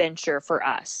venture for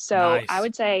us. So nice. I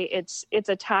would say it's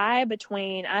a tie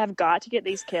between I've got to get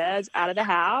these kids out of the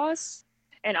house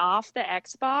and off the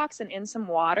Xbox and in some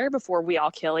water before we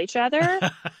all kill each other.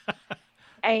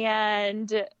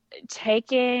 And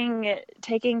taking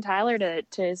Tyler to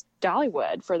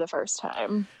Dollywood for the first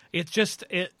time. It's just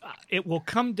it will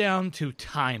come down to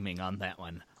timing on that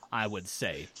one, I would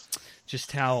say.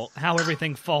 Just how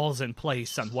everything falls in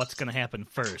place on what's going to happen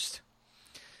first.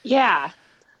 Yeah.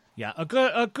 Yeah, a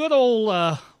good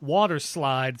old water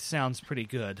slide sounds pretty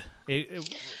good.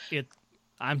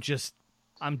 I'm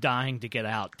dying to get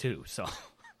out too, so.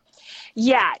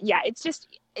 Yeah, it's just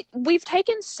we've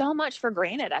taken so much for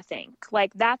granted, I think.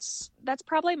 Like that's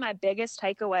probably my biggest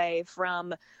takeaway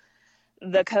from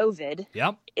the COVID.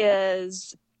 Yep.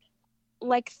 Is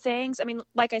like things, I mean,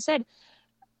 like I said,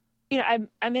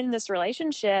 I'm in this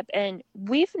relationship and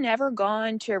we've never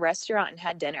gone to a restaurant and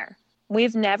had dinner.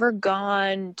 We've never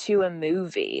gone to a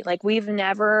movie. Like we've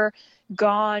never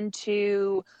gone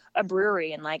to a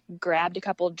brewery and like grabbed a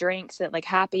couple drinks at like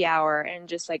happy hour and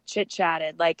just like chit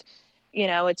chatted. Like,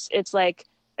 it's like,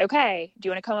 okay, do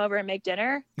you want to come over and make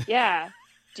dinner? Yeah.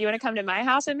 Do you want to come to my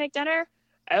house and make dinner?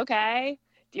 Okay.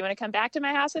 Do you want to come back to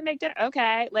my house and make dinner?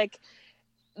 Okay. Like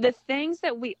the things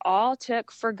that we all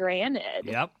took for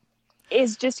granted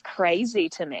is just crazy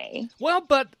to me. Well,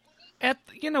 but at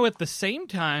the same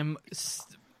time,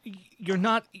 you're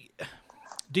not,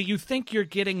 do you think you're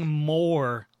getting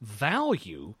more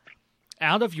value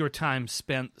out of your time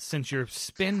spent since you're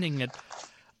spending it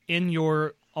in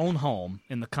your own home,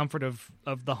 in the comfort of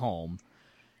the home,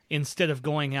 instead of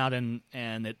going out and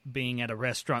it being at a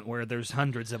restaurant where there's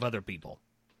hundreds of other people?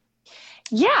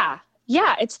 Yeah,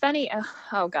 it's funny.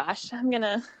 Oh gosh,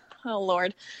 oh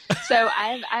Lord. So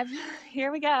I've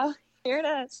here we go. Here it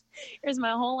is. Here's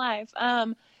my whole life.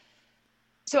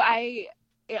 So I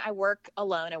work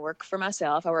alone. I work for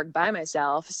myself. I work by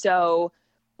myself. So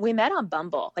we met on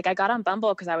Bumble. Like I got on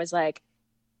Bumble because I was like,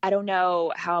 I don't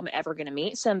know how I'm ever going to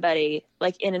meet somebody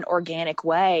like in an organic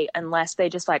way unless they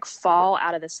just like fall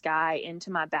out of the sky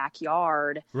into my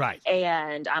backyard. Right.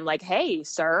 And I'm like, hey,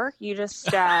 sir, you just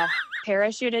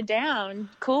parachuted down.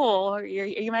 Cool. Are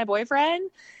you my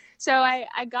boyfriend? So I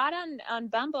got on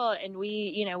Bumble and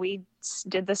we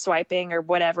did the swiping or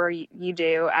whatever you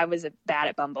do. I was bad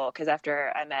at Bumble because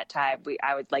after I met Ty,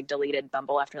 I would like deleted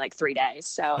Bumble after like 3 days.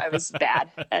 So I was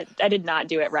bad. I did not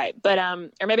do it right. But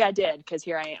or maybe I did because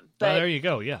here I am. But there you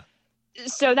go. Yeah.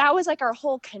 So that was like our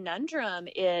whole conundrum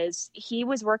is he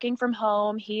was working from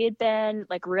home. He had been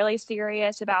like really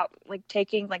serious about like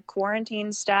taking like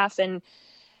quarantine stuff and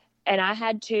I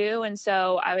had to. And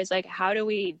so I was like, how do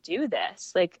we do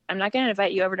this? Like, I'm not going to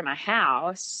invite you over to my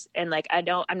house. And like, I'm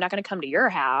not going to come to your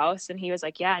house. And he was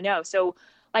like, yeah, I know. So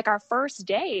like our first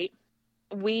date,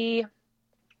 we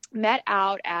met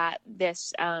out at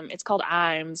this, it's called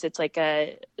Imes. It's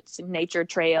nature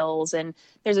trails, and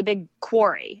there's a big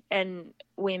quarry. And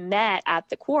we met at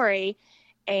the quarry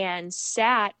and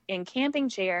sat in camping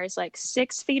chairs like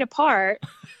 6 feet apart.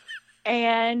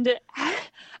 And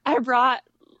I brought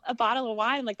a bottle of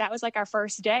wine. Like, that was like our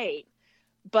first date.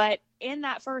 But in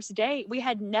that first date, we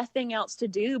had nothing else to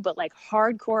do but like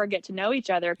hardcore get to know each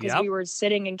other, because we were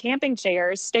sitting in camping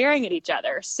chairs staring at each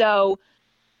other. So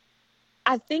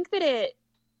I think that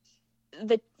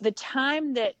the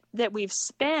time that we've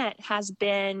spent has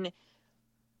been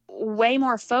way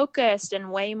more focused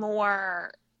and way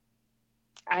more,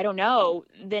 I don't know,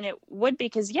 than it would be,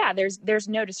 because there's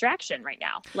no distraction right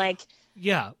now. Like,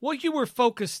 yeah, well, you were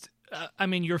focused.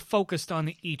 You're focused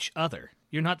on each other.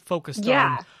 You're not focused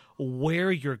on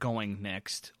where you're going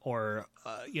next, or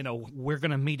we're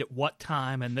going to meet at what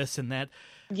time and this and that.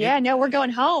 Yeah, no, we're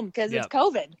going home because it's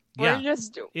COVID. We're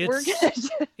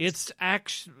good. It's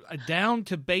actually down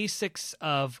to basics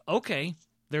of, okay,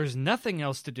 there's nothing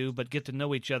else to do but get to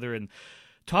know each other and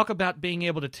talk about being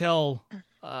able to tell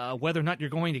whether or not you're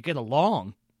going to get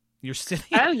along. You're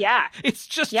sitting. Oh, yeah. It's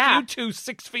just you two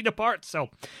 6 feet apart. So,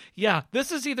 yeah,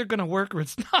 this is either going to work or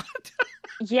it's not.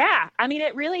 Yeah. I mean,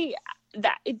 it really,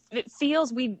 it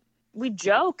feels, we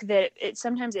joke that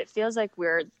sometimes it feels like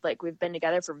we've been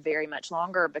together for very much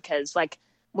longer, because like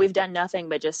we've done nothing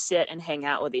but just sit and hang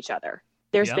out with each other.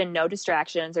 There's been no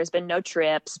distractions. There's been no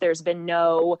trips.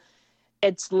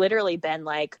 It's literally been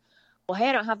like, well, hey,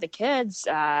 I don't have the kids.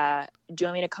 Do you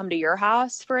want me to come to your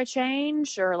house for a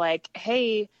change? Or like,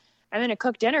 hey, I'm going to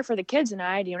cook dinner for the kids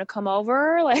tonight. Do you want to come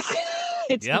over? Like,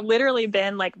 it's literally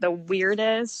been like the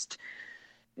weirdest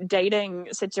dating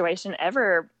situation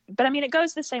ever. But I mean, it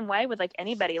goes the same way with like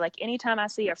anybody. Like, anytime I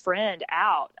see a friend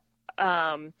out,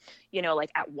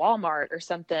 like at Walmart or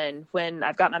something, when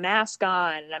I've got my mask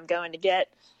on and I'm going to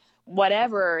get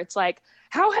whatever, it's like,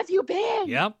 how have you been?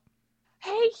 Yep.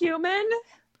 Hey, human.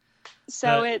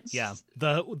 So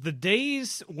the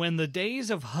days when the days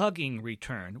of hugging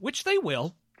return, which they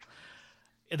will,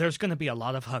 there's going to be a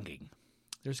lot of hugging.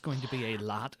 There's going to be a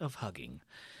lot of hugging.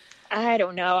 I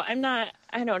don't know. I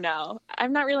don't know.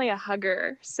 I'm not really a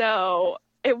hugger, so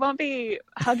it won't be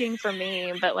hugging for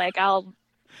me, but like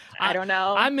I don't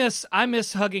know. I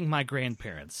miss hugging my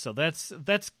grandparents. So that's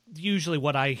usually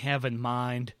what I have in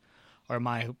mind, or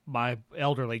my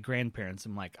elderly grandparents.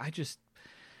 I'm like,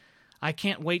 I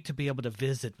can't wait to be able to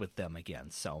visit with them again.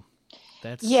 So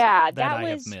that's I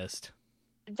have missed.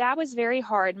 That was very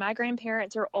hard. My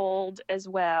grandparents are old as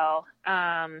well.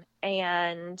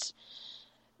 And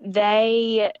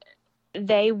they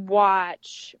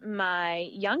watch my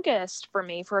youngest for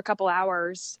me for a couple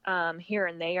hours here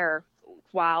and there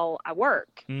while I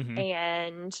work. Mm-hmm.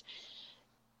 And,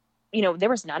 there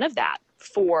was none of that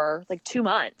for like 2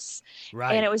 months.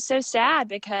 Right. And it was so sad,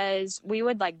 because we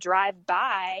would like drive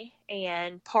by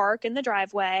and park in the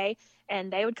driveway,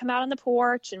 and they would come out on the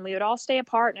porch, and we would all stay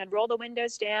apart, and I'd roll the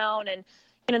windows down. And,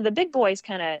 the big boys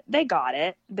they got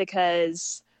it,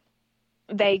 because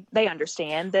they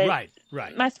understand that.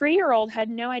 Right. My 3-year-old had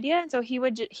no idea. And so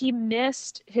he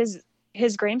missed his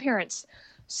grandparents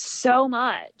so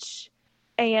much.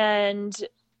 And,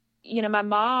 my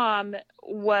mom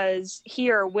was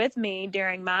here with me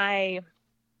during my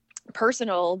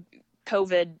personal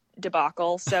COVID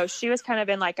debacle. So she was kind of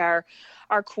in like our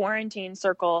quarantine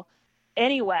circle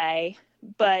anyway.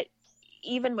 But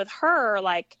even with her,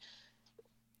 like,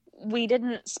 we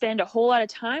didn't spend a whole lot of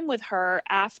time with her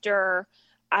after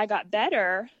I got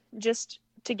better, just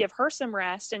to give her some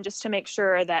rest and just to make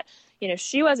sure that,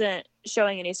 she wasn't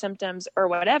showing any symptoms or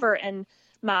whatever. And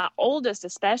my oldest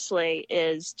especially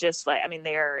is just like, I mean,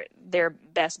 they're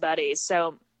best buddies.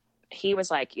 So he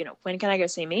was like, when can I go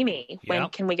see Mimi? When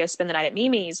can we go spend the night at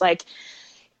Mimi's? Like,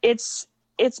 it's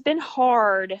been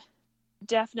hard,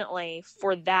 definitely,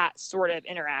 for that sort of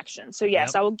interaction. So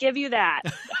yes, I will give you that.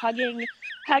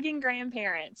 Hugging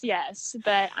grandparents, yes,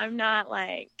 but I'm not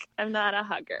a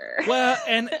hugger. Well,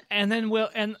 and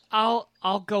then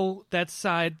I'll go that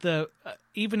side.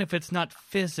 Even if it's not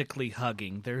physically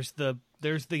hugging, there's the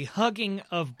hugging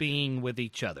of being with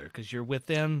each other, because you're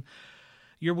within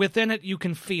it. You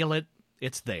can feel it.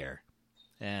 It's there.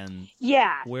 And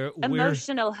we're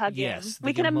emotional hugging. Yes,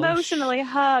 we can emotionally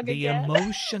hug. The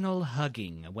emotional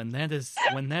hugging, when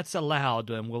that's allowed,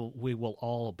 then we will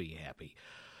all be happy.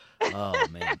 Oh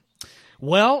man.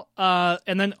 Well,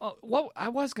 and then I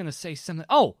was going to say something.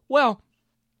 Oh well,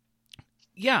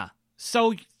 yeah.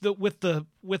 So with the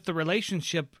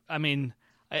relationship, I mean,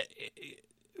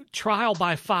 trial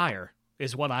by fire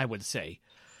is what I would say.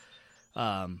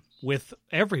 With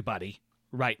everybody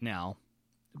right now.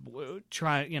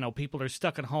 people are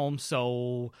stuck at home,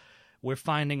 so we're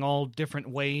finding all different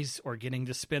ways or getting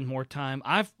to spend more time.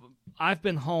 I've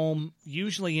been home.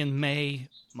 Usually in May,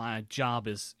 my job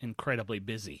is incredibly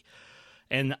busy,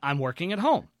 and I'm working at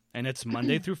home, and it's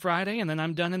Monday through Friday, and then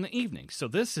I'm done in the evening. So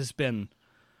this has been,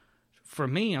 for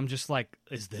me, I'm just like,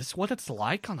 is this what it's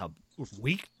like on a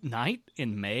weeknight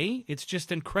in May? It's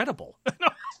just incredible.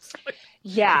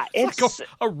 Yeah, it's like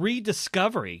a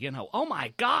rediscovery. Oh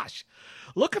my gosh,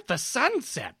 look at the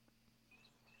sunset.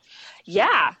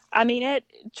 Yeah, I mean,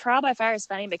 trial by fire is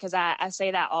funny because I say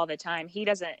that all the time. He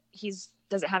doesn't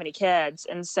have any kids,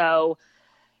 and so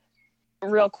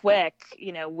real quick,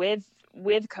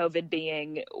 with COVID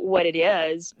being what it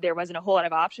is, there wasn't a whole lot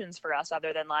of options for us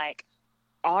other than like,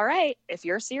 all right, if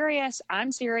you're serious,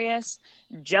 I'm serious.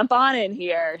 Jump on in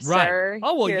here, right. Sir.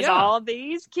 Oh, well, here's yeah. all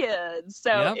these kids. So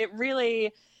Yep. It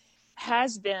really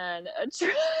has been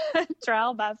a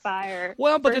trial by fire.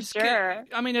 Well, but for sure.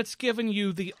 It's given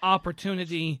you the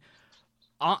opportunity.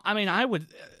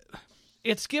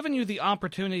 It's given you the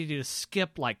opportunity to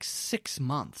skip like 6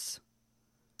 months.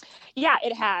 Yeah,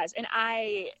 it has. And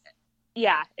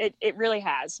it really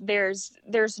has. There's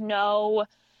no,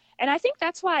 and I think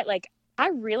that's why, like, I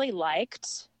really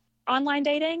liked online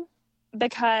dating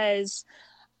because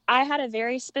I had a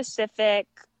very specific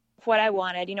what I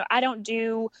wanted. I don't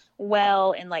do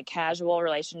well in like casual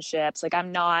relationships. Like,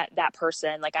 I'm not that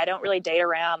person. Like, I don't really date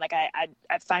around. Like, I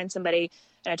find somebody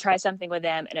and I try something with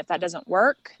them, and if that doesn't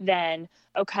work, then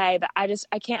okay. But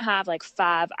I can't have like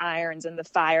 5 irons in the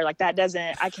fire. Like, that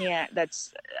doesn't. I can't.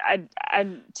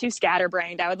 I'm too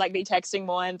scatterbrained. I would like be texting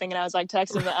one, thinking I was like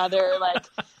texting the other. Like,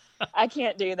 I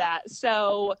can't do that.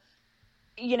 So,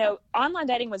 online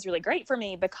dating was really great for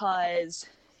me because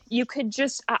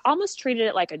I almost treated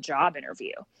it like a job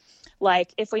interview.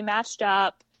 Like, if we matched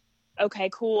up, okay,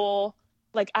 cool.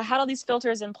 Like, I had all these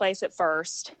filters in place at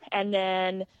first. And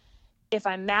then if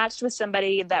I matched with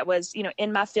somebody that was,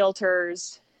 in my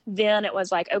filters, then it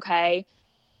was like, okay,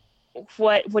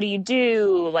 what do you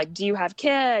do? Like, do you have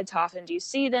kids? How often do you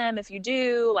see them? If you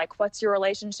do, like, what's your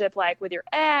relationship like with your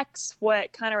ex?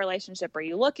 What kind of relationship are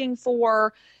you looking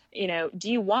for? Do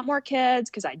you want more kids?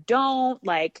 Because I don't.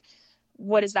 Like,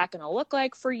 what is that going to look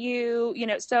like for you?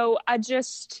 So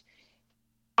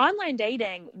online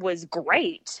dating was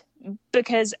great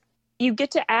because you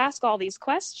get to ask all these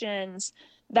questions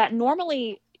that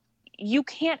normally you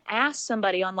can't ask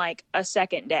somebody on like a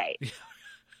second date.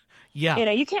 Yeah.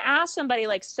 You can't ask somebody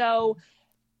like, so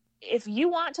if you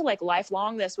want to like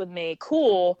lifelong this with me,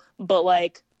 cool. But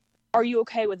like, are you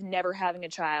okay with never having a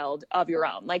child of your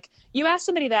own? Like, you ask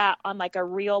somebody that on like a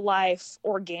real life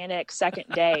organic second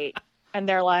date. And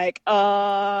they're like,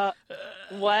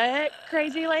 what,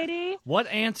 crazy lady? What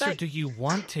answer do you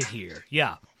want to hear?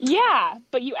 Yeah. Yeah,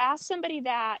 but you ask somebody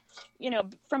that,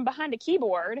 from behind a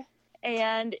keyboard,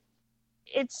 and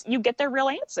you get their real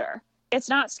answer. It's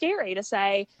not scary to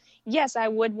say, yes, I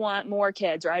would want more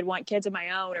kids, or I'd want kids of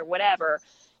my own, or whatever,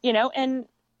 and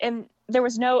there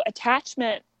was no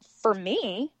attachment for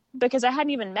me because I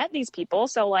hadn't even met these people.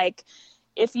 So like,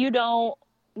 if you don't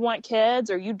want kids,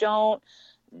 or you don't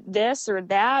this or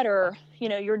that, or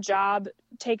your job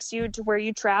takes you to where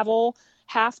you travel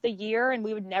half the year and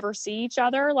we would never see each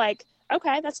other, like,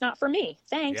 okay, that's not for me.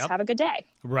 Thanks. Yep. Have a good day.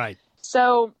 Right.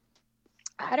 So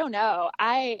I don't know.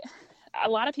 A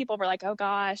lot of people were like, oh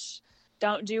gosh,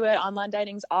 don't do it. Online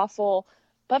dating's awful.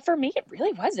 But for me, it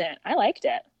really wasn't. I liked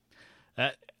it.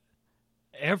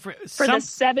 For the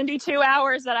 72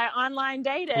 hours that I online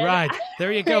dated. Right.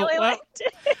 There you go. Really liked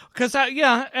it. Because,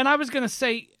 and I was going to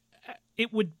say,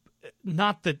 it would,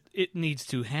 not that it needs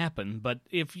to happen, but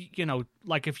if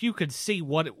you could see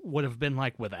what it would have been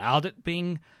like without it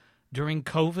being during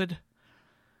COVID,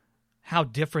 how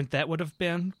different that would have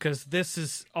been. Because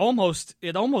it almost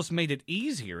made it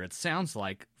easier, it sounds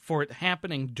like, for it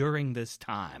happening during this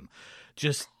time.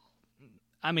 It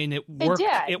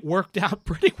worked out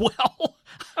pretty well.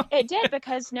 It did,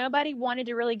 because nobody wanted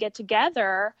to really get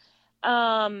together.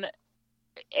 And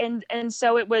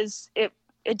so it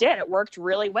worked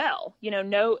really well.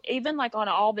 Even like on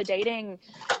all the dating,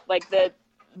 like the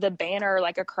banner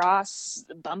like across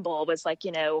Bumble was like,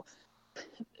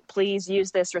 please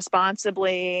use this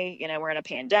responsibly. We're in a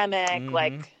pandemic,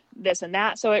 like this and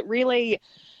that. So it really,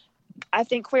 I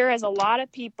think, whereas a lot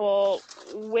of people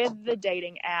with the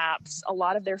dating apps, a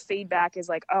lot of their feedback is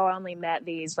like, oh, I only met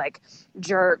these like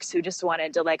jerks who just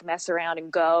wanted to like mess around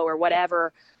and go or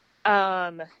whatever.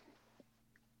 That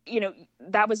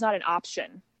was not an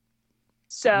option.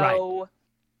 So right.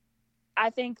 I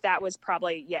think that was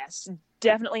probably, yes,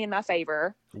 definitely in my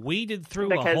favor. Weeded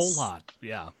through a whole lot.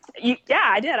 Yeah. Yeah,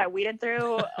 I did. I weeded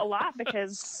through a lot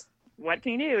because what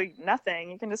can you do?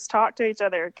 Nothing. You can just talk to each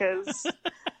other because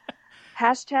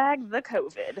hashtag the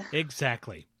COVID.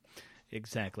 Exactly.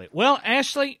 Well,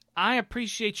 Ashley, I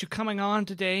appreciate you coming on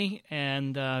today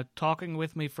and talking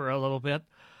with me for a little bit.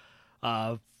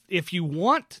 If you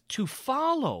want to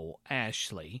follow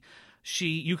Ashley,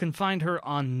 you can find her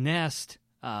on Nest.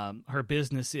 Her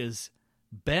business is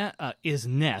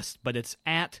Nest, but it's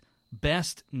at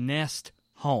Best Nest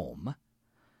Home.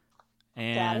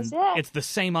 And that is it. It's the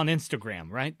same on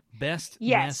Instagram, right? Best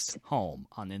Nest Home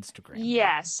on Instagram.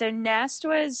 Yes. So Nest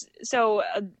was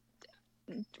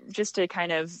just to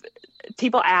kind of,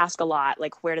 people ask a lot,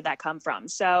 like, where did that come from?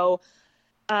 So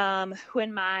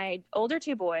when my older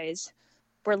two boys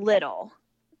were little,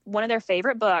 one of their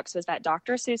favorite books was that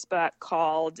Dr. Seuss book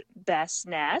called Best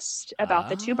Nest about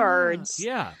the two birds.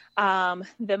 Yeah.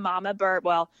 The mama bird,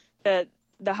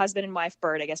 the husband and wife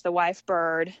bird, I guess the wife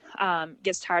bird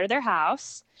gets tired of their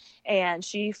house and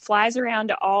she flies around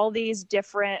to all these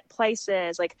different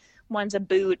places. Like one's a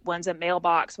boot, one's a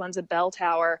mailbox, one's a bell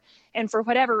tower. And for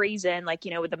whatever reason, like,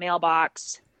 with the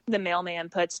mailbox, the mailman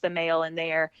puts the mail in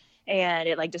there and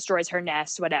it like destroys her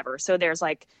nest, whatever. So there's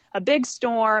like a big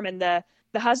storm and the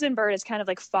husband bird is kind of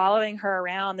like following her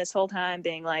around this whole time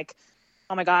being like,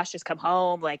 oh my gosh, just come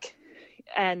home. Like,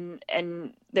 and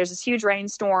there's this huge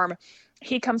rainstorm.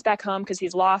 He comes back home because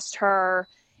he's lost her,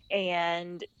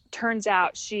 and turns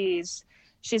out she's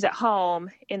at home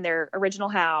in their original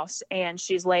house, and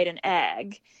she's laid an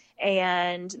egg.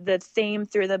 And the theme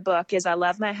through the book is, I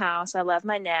love my house, I love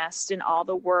my nest, in all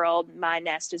the world, my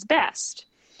nest is best.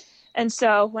 And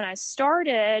so when I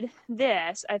started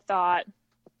this, I thought,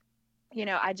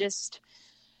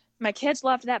 my kids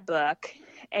loved that book,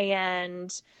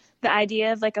 and the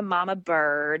idea of like a mama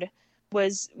bird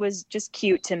was just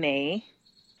cute to me.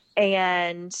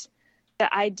 And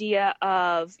the idea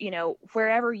of,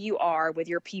 wherever you are with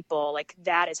your people, like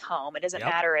that is home. It doesn't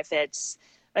matter if it's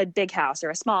a big house or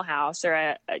a small house or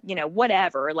a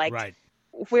whatever, like right.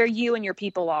 Where you and your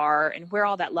people are and where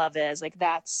all that love is, like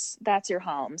that's your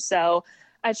home. So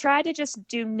I tried to just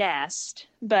do Nest,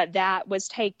 but that was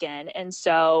taken. And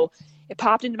so it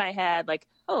popped into my head like,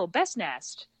 oh, Best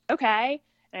Nest. Okay.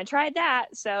 And I tried that.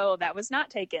 So that was not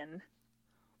taken.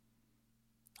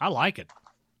 I like it.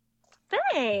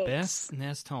 Thanks. Best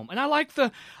Nest Home. And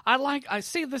I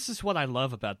see, this is what I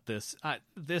love about this.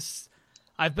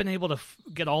 I've been able to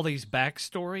get all these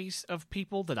backstories of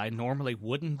people that I normally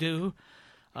wouldn't do.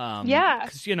 Yeah.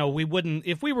 Because, we wouldn't,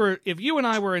 if you and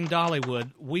I were in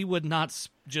Dollywood, we would not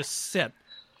just sit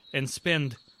and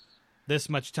spend this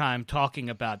much time talking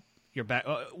about your back.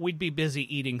 We'd be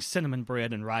busy eating cinnamon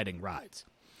bread and riding rides.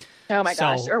 Oh my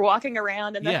gosh. Or walking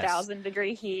around in the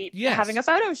 1,000-degree heat, having a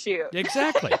photo shoot.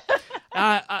 Exactly.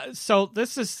 So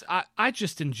this is, I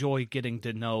just enjoy getting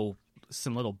to know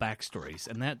some little backstories,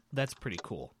 and that's pretty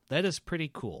cool. That is pretty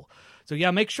cool. So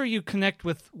yeah, make sure you connect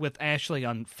with Ashley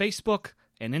on Facebook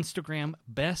and Instagram,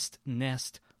 Best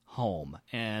Nest Home,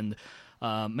 and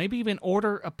maybe even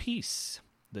order a piece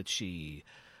that she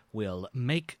will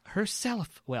make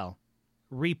herself,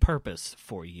 repurpose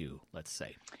for you, let's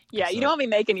say. Yeah, you don't want me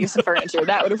making you some furniture.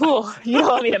 That would, you don't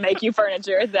want me to make you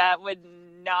furniture. That would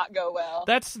not go well.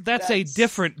 That's a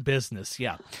different business,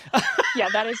 yeah. Yeah,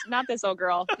 that is not this old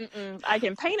girl. I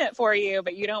can paint it for you,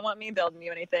 but you don't want me building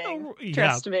you anything.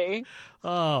 Trust me.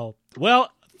 Oh,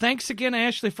 well, thanks again,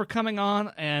 Ashley, for coming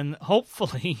on, and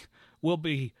hopefully we'll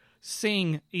be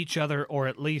seeing each other, or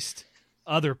at least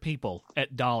other people,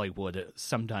 at Dollywood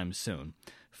sometime soon.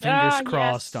 Fingers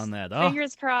crossed on that. Oh.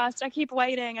 Fingers crossed. I keep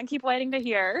waiting to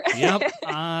hear. Yep.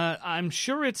 I'm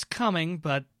sure it's coming,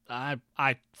 but I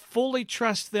fully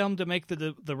trust them to make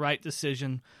the right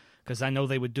decision, because I know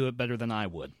they would do it better than I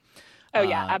would. Oh,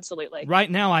 yeah, absolutely.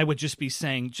 Right now, I would just be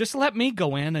saying, just let me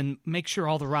go in and make sure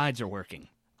all the rides are working.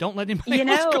 Don't let anybody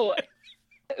else go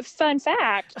in. Fun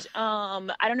fact,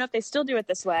 I don't know if they still do it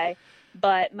this way,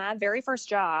 but my very first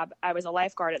job, I was a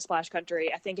lifeguard at Splash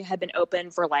Country. I think it had been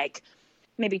open for like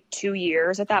maybe 2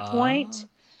 years at that point.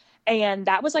 And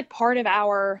that was like part of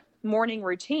our morning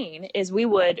routine, is we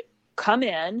would come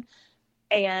in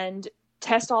and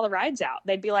test all the rides out.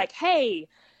 They'd be like, hey,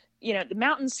 the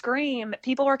Mountain Scream,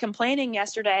 people were complaining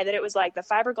yesterday that it was like the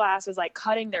fiberglass was like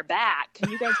cutting their back. Can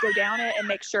you guys go down it and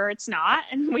make sure it's not?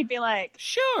 And we'd be like,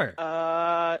 sure.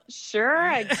 Sure.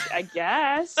 I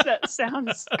guess that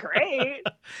sounds great.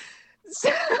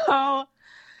 So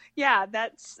yeah,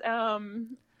 that's,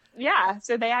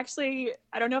 so they actually,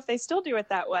 I don't know if they still do it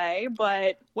that way,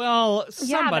 but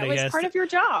somebody that was part of your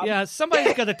job. Yeah,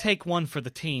 somebody's got to take one for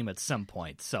the team at some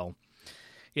point. So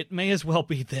it may as well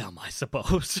be them, I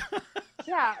suppose.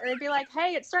 Yeah, or it'd be like,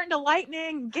 hey, it's starting to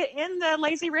lightning. Get in the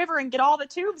lazy river and get all the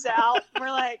tubes out. And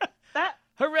we're like, that.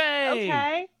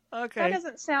 Hooray! Okay. That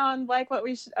doesn't sound like what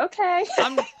we should. Okay.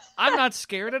 I'm not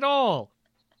scared at all.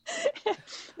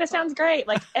 That sounds great.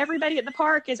 Like everybody at the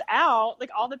park is out. Like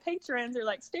all the patrons are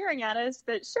like staring at us.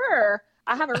 But sure,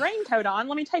 I have a raincoat on.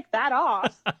 Let me take that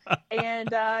off and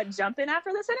jump in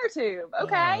after the center tube.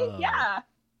 Okay. Yeah.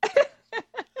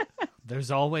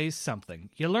 There's always something.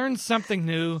 You learn something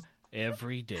new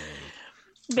every day.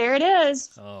 There it is.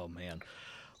 Oh, man.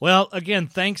 Well, again,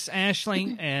 thanks,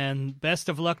 Ashley, and best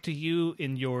of luck to you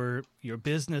in your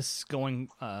business going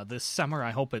this summer.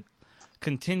 I hope it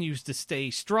continues to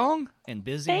stay strong and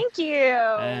busy. Thank you.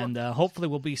 And hopefully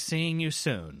we'll be seeing you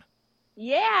soon.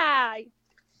 Yeah.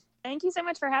 Thank you so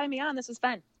much for having me on. This was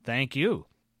fun. Thank you.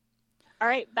 All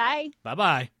right. Bye.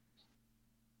 Bye-bye.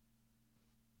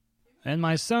 And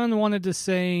my son wanted to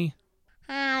say,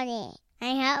 howdy.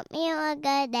 I hope you have a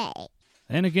good day.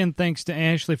 And again, thanks to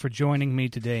Ashley for joining me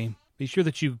today. Be sure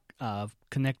that you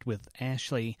connect with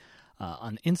Ashley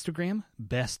on Instagram,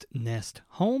 Best Nest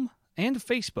Home, and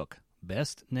Facebook,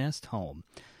 Best Nest Home.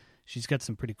 She's got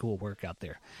some pretty cool work out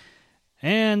there.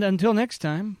 And until next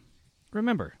time,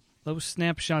 remember, those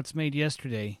snapshots made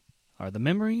yesterday are the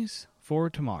memories for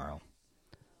tomorrow.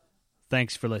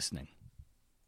 Thanks for listening.